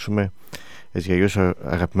το ακούσουμε. Έτσι για αλλιώς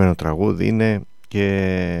αγαπημένο τραγούδι είναι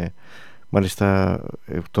και μάλιστα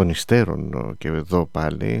των υστέρων και εδώ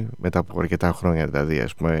πάλι μετά από αρκετά χρόνια, δηλαδή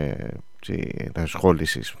ας πούμε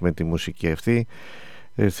ασχόλησης με τη μουσική αυτή,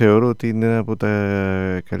 θεωρώ ότι είναι ένα από τα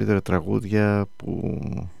καλύτερα τραγούδια που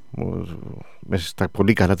μέσα στα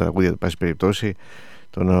πολύ καλά τραγούδια, εν πάση περιπτώσει,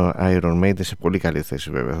 τον Iron Maiden, σε πολύ καλή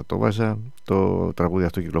θέση βέβαια θα το βάζα. Το τραγούδι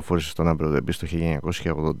αυτό κυκλοφόρησε στον Άμπρο Δεμπή το 1982.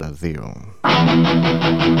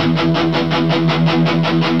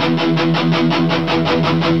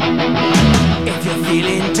 If you're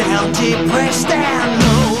feeling down, depressed and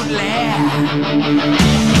lonely,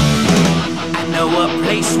 I know a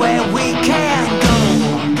place where we can go.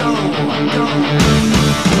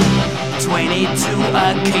 22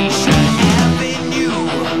 Acacia Avenue.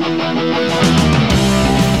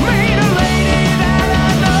 Meet a lady that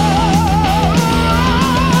I know.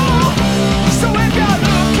 So if you're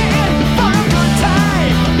looking for a good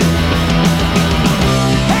time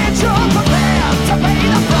and you're prepared to pay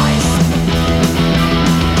the price,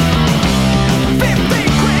 50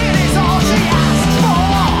 quid is all she asks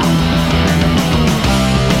for.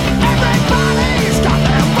 Everybody's got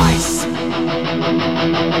their vice.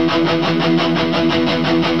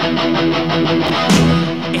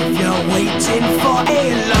 If you're waiting for a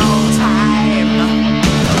long time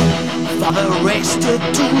for the rest to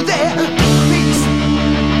do their bit,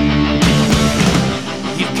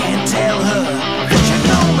 you can tell her that you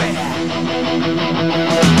know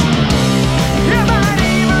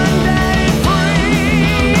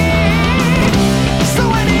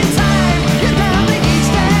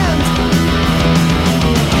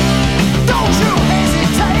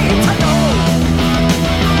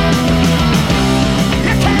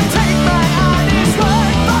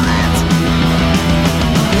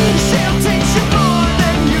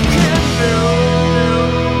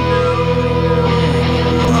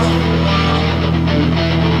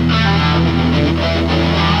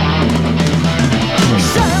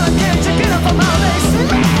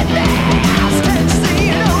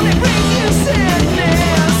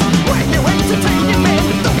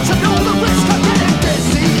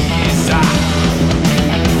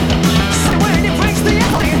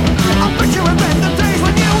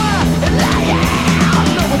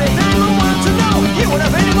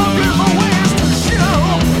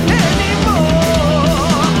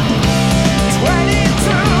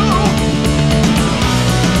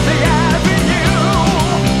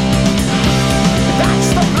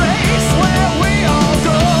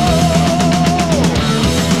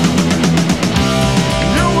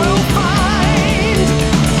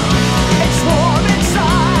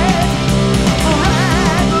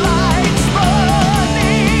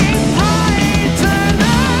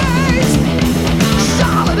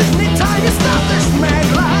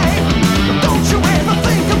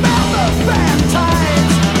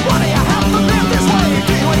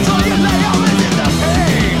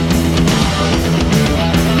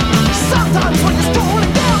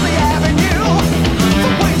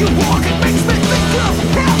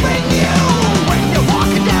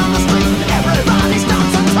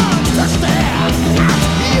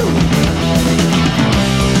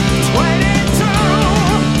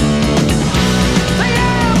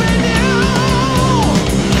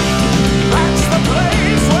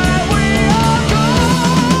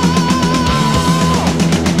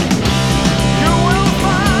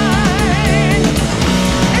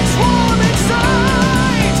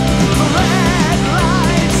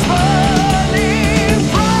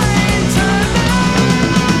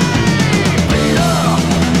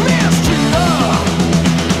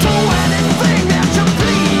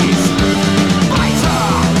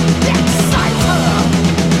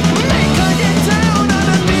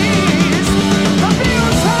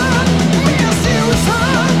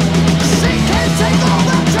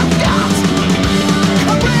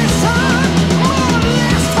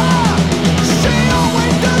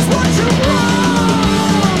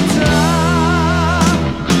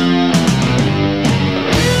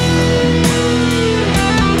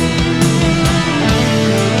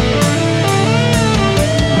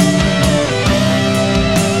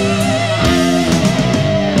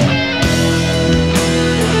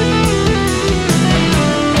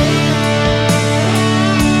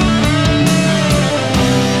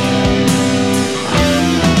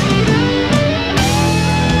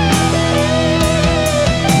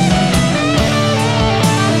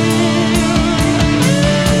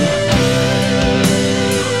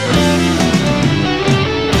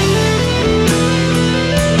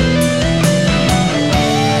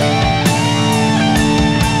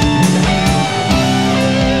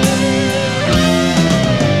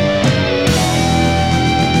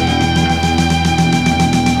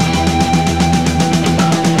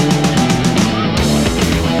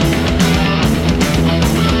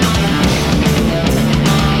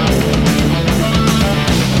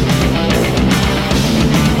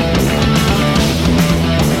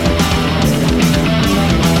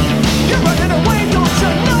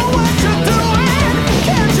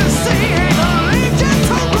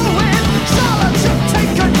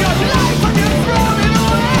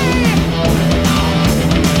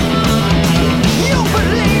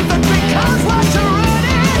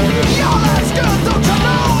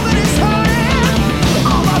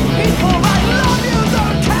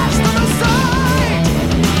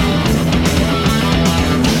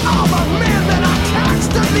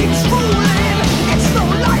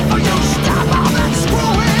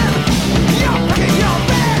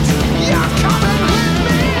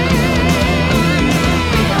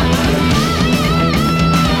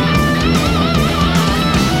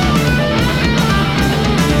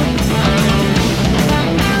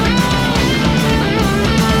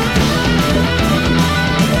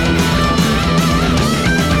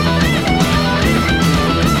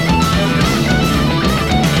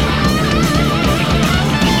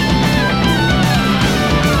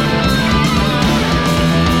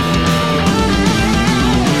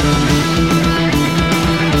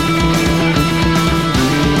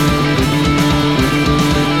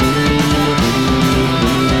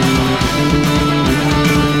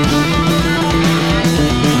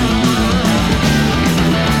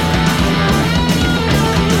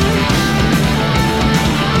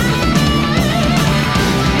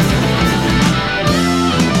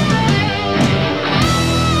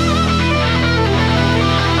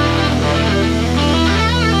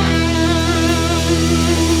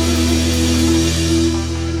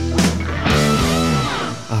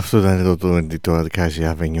Αυτό ήταν το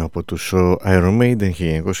Acacia Avenue από τους Iron Maiden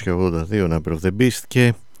 1982, Number of the Beast.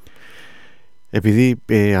 Και επειδή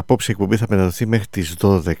απόψε η εκπομπή θα μεταδοθεί μέχρι τις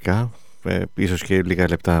 12, ίσως και λίγα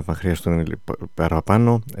λεπτά αν χρειαστούν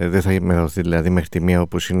παραπάνω, δεν θα μεταδοθεί δηλαδή μέχρι τη 1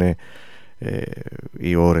 όπως είναι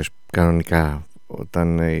οι ώρες κανονικά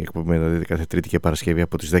όταν η εκπομπή μεταδίδεται κάθε Τρίτη και Παρασκευή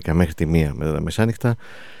από τις 10 μέχρι τη 1 μετά τα μεσάνυχτα.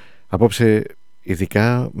 Απόψε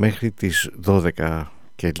ειδικά μέχρι τις 12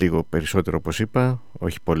 και λίγο περισσότερο όπως είπα,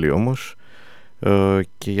 όχι πολύ όμως,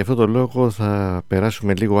 και γι' αυτό το λόγο θα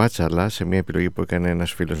περάσουμε λίγο άτσαλα σε μια επιλογή που έκανε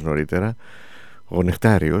ένας φίλος νωρίτερα, ο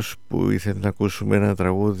Νεκτάριος, που ήθελε να ακούσουμε ένα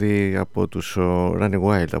τραγούδι από τους Running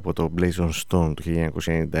Wild, από το Blaze on Stone του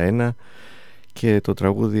 1991, και το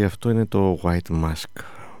τραγούδι αυτό είναι το White Masque.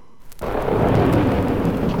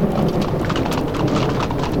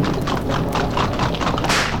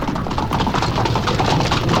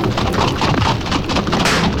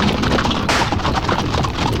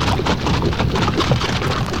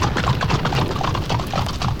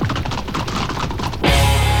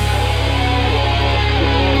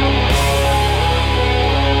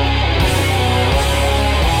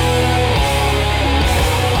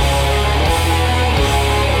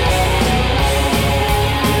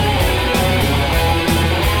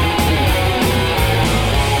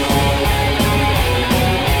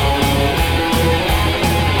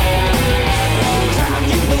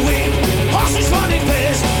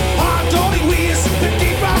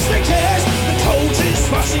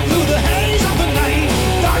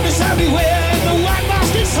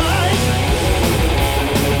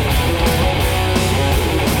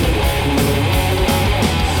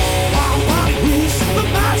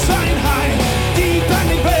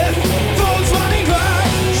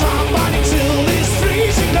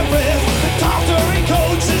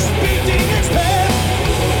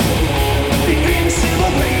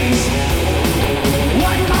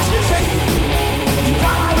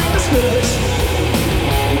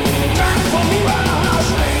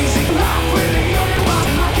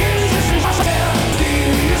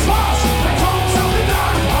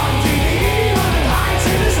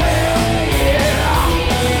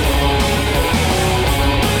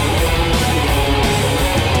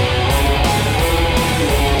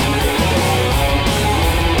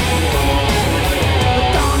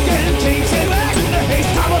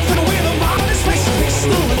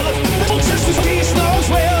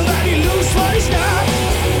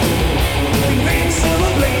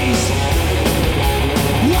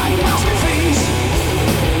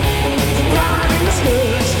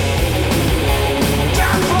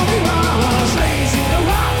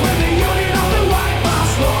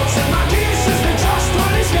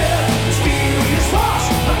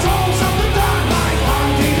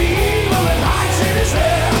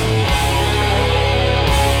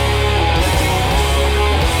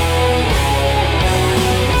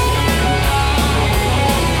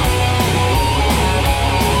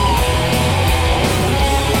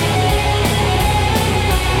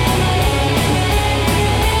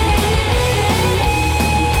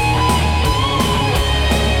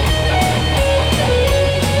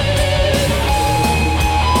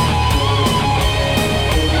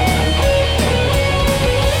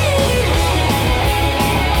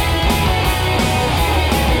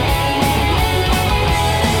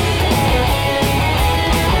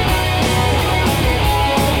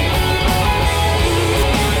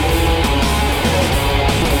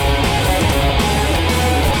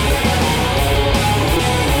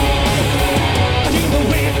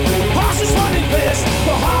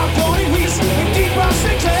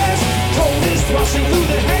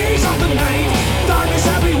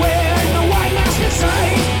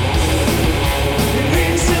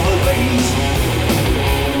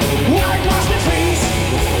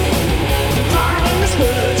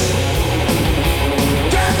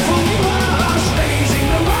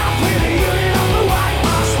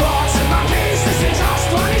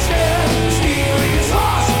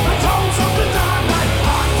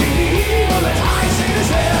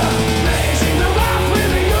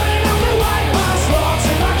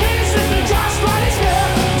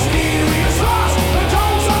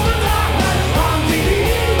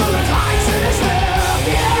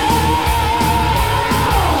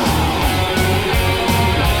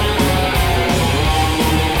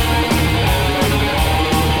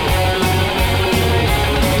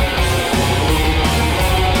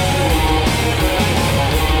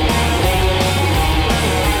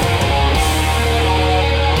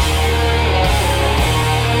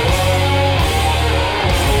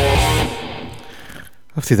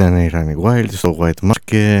 Αυτή ήταν η Running Wild στο White Masque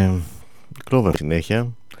και Cloven συνέχεια.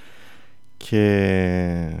 Και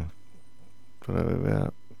τώρα βέβαια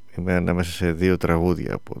Είμαι ανάμεσα σε δύο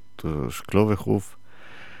τραγούδια από τους Cloven Hoof.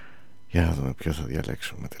 Για να δούμε ποιο θα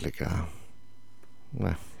διαλέξουμε τελικά.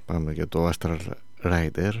 Ναι, πάμε για το Astral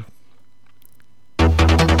Rider.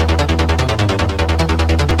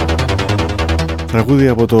 Τραγούδι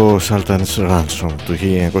από το Sultan's Ransom του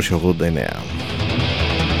 1989.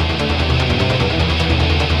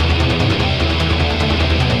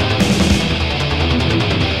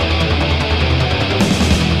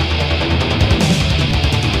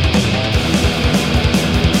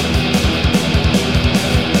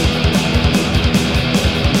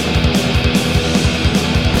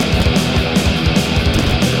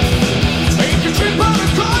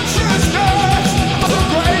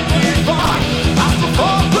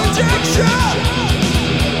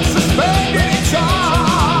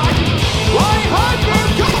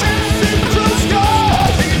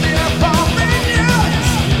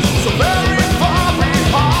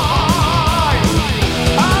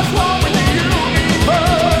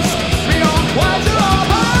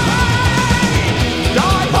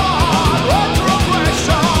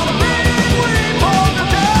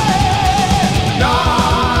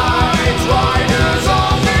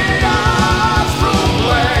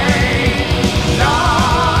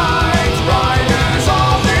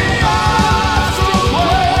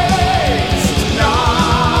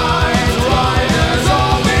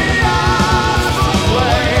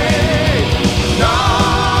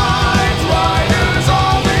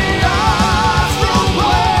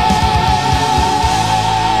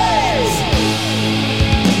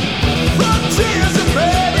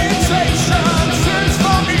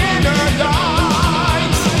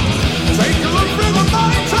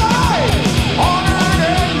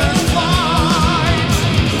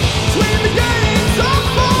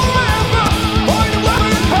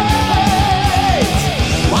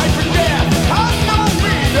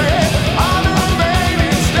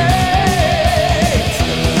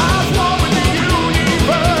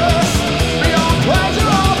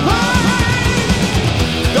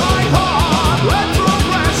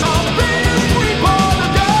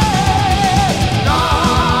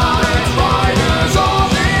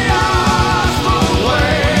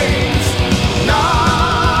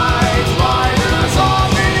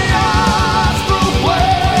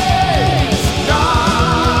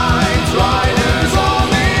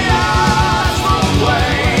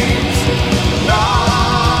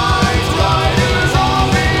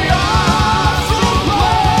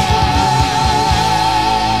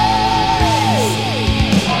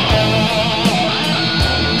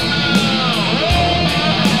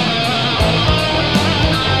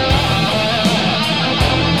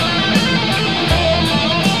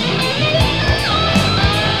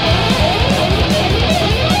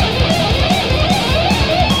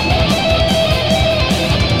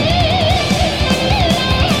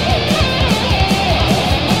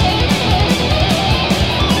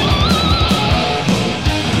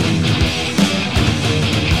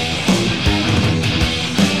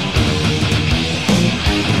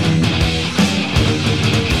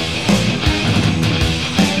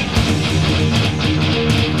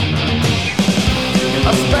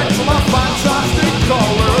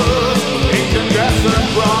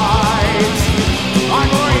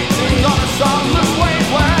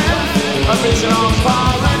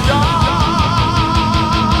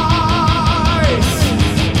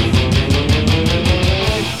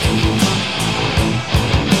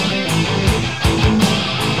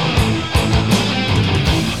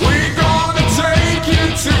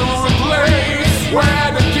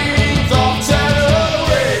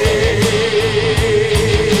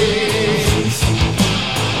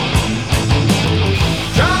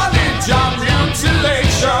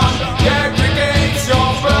 Mutilation, degradate your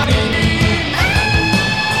body.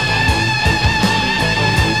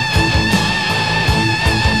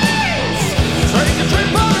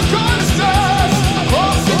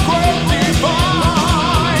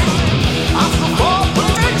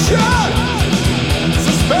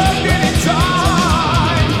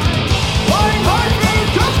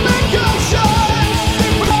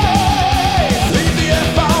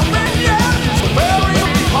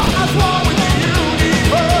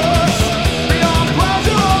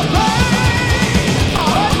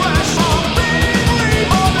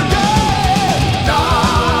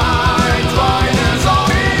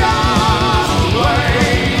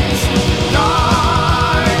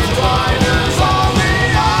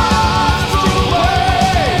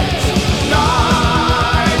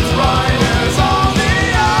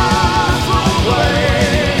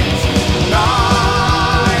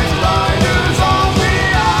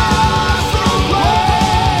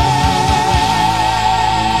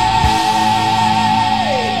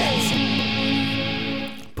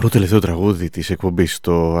 Πρώτο τελευταίο τραγούδι της εκπομπής,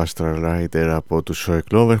 το Astral Rider από τους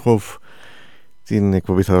Cloven. Την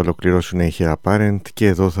εκπομπή θα ολοκληρώσουν οι Heir και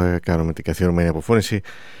εδώ θα κάνουμε την καθιερωμένη αποφώνηση.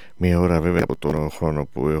 Μία ώρα βέβαια από τον χρόνο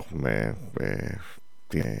που έχουμε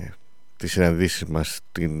τις συναντήσεις μας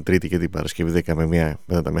την Τρίτη και την Παρασκευή 10 με 1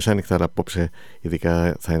 μετά τα μεσάνυχτα, αλλά απόψε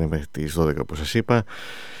ειδικά θα είναι μέχρι τις 12 όπως σας είπα.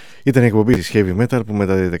 Ήταν η εκπομπή της Heavy Metal που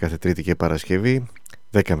μεταδίδεται κάθε Τρίτη και Παρασκευή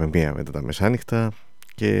 10 με 1 μετά τα μεσάνυχτα,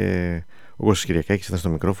 και ο Κώστας Κυριακάκης ήταν στο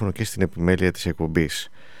μικρόφωνο και στην επιμέλεια της εκπομπής.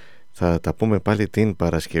 Θα τα πούμε πάλι την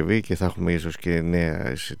Παρασκευή και θα έχουμε ίσως και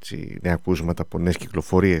νέα ακούσματα από νέες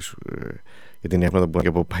κυκλοφορίες, γιατί είναι πράγματα που και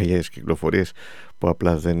από παλιές κυκλοφορίες που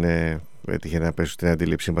απλά δεν έτυχε να πέσουν στην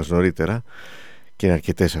αντίληψή μας νωρίτερα, και είναι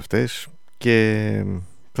αρκετές αυτές. Και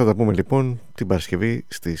θα τα πούμε λοιπόν την Παρασκευή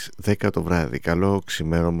στις 10 το βράδυ. Καλό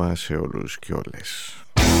ξημέρωμα σε όλους και όλες.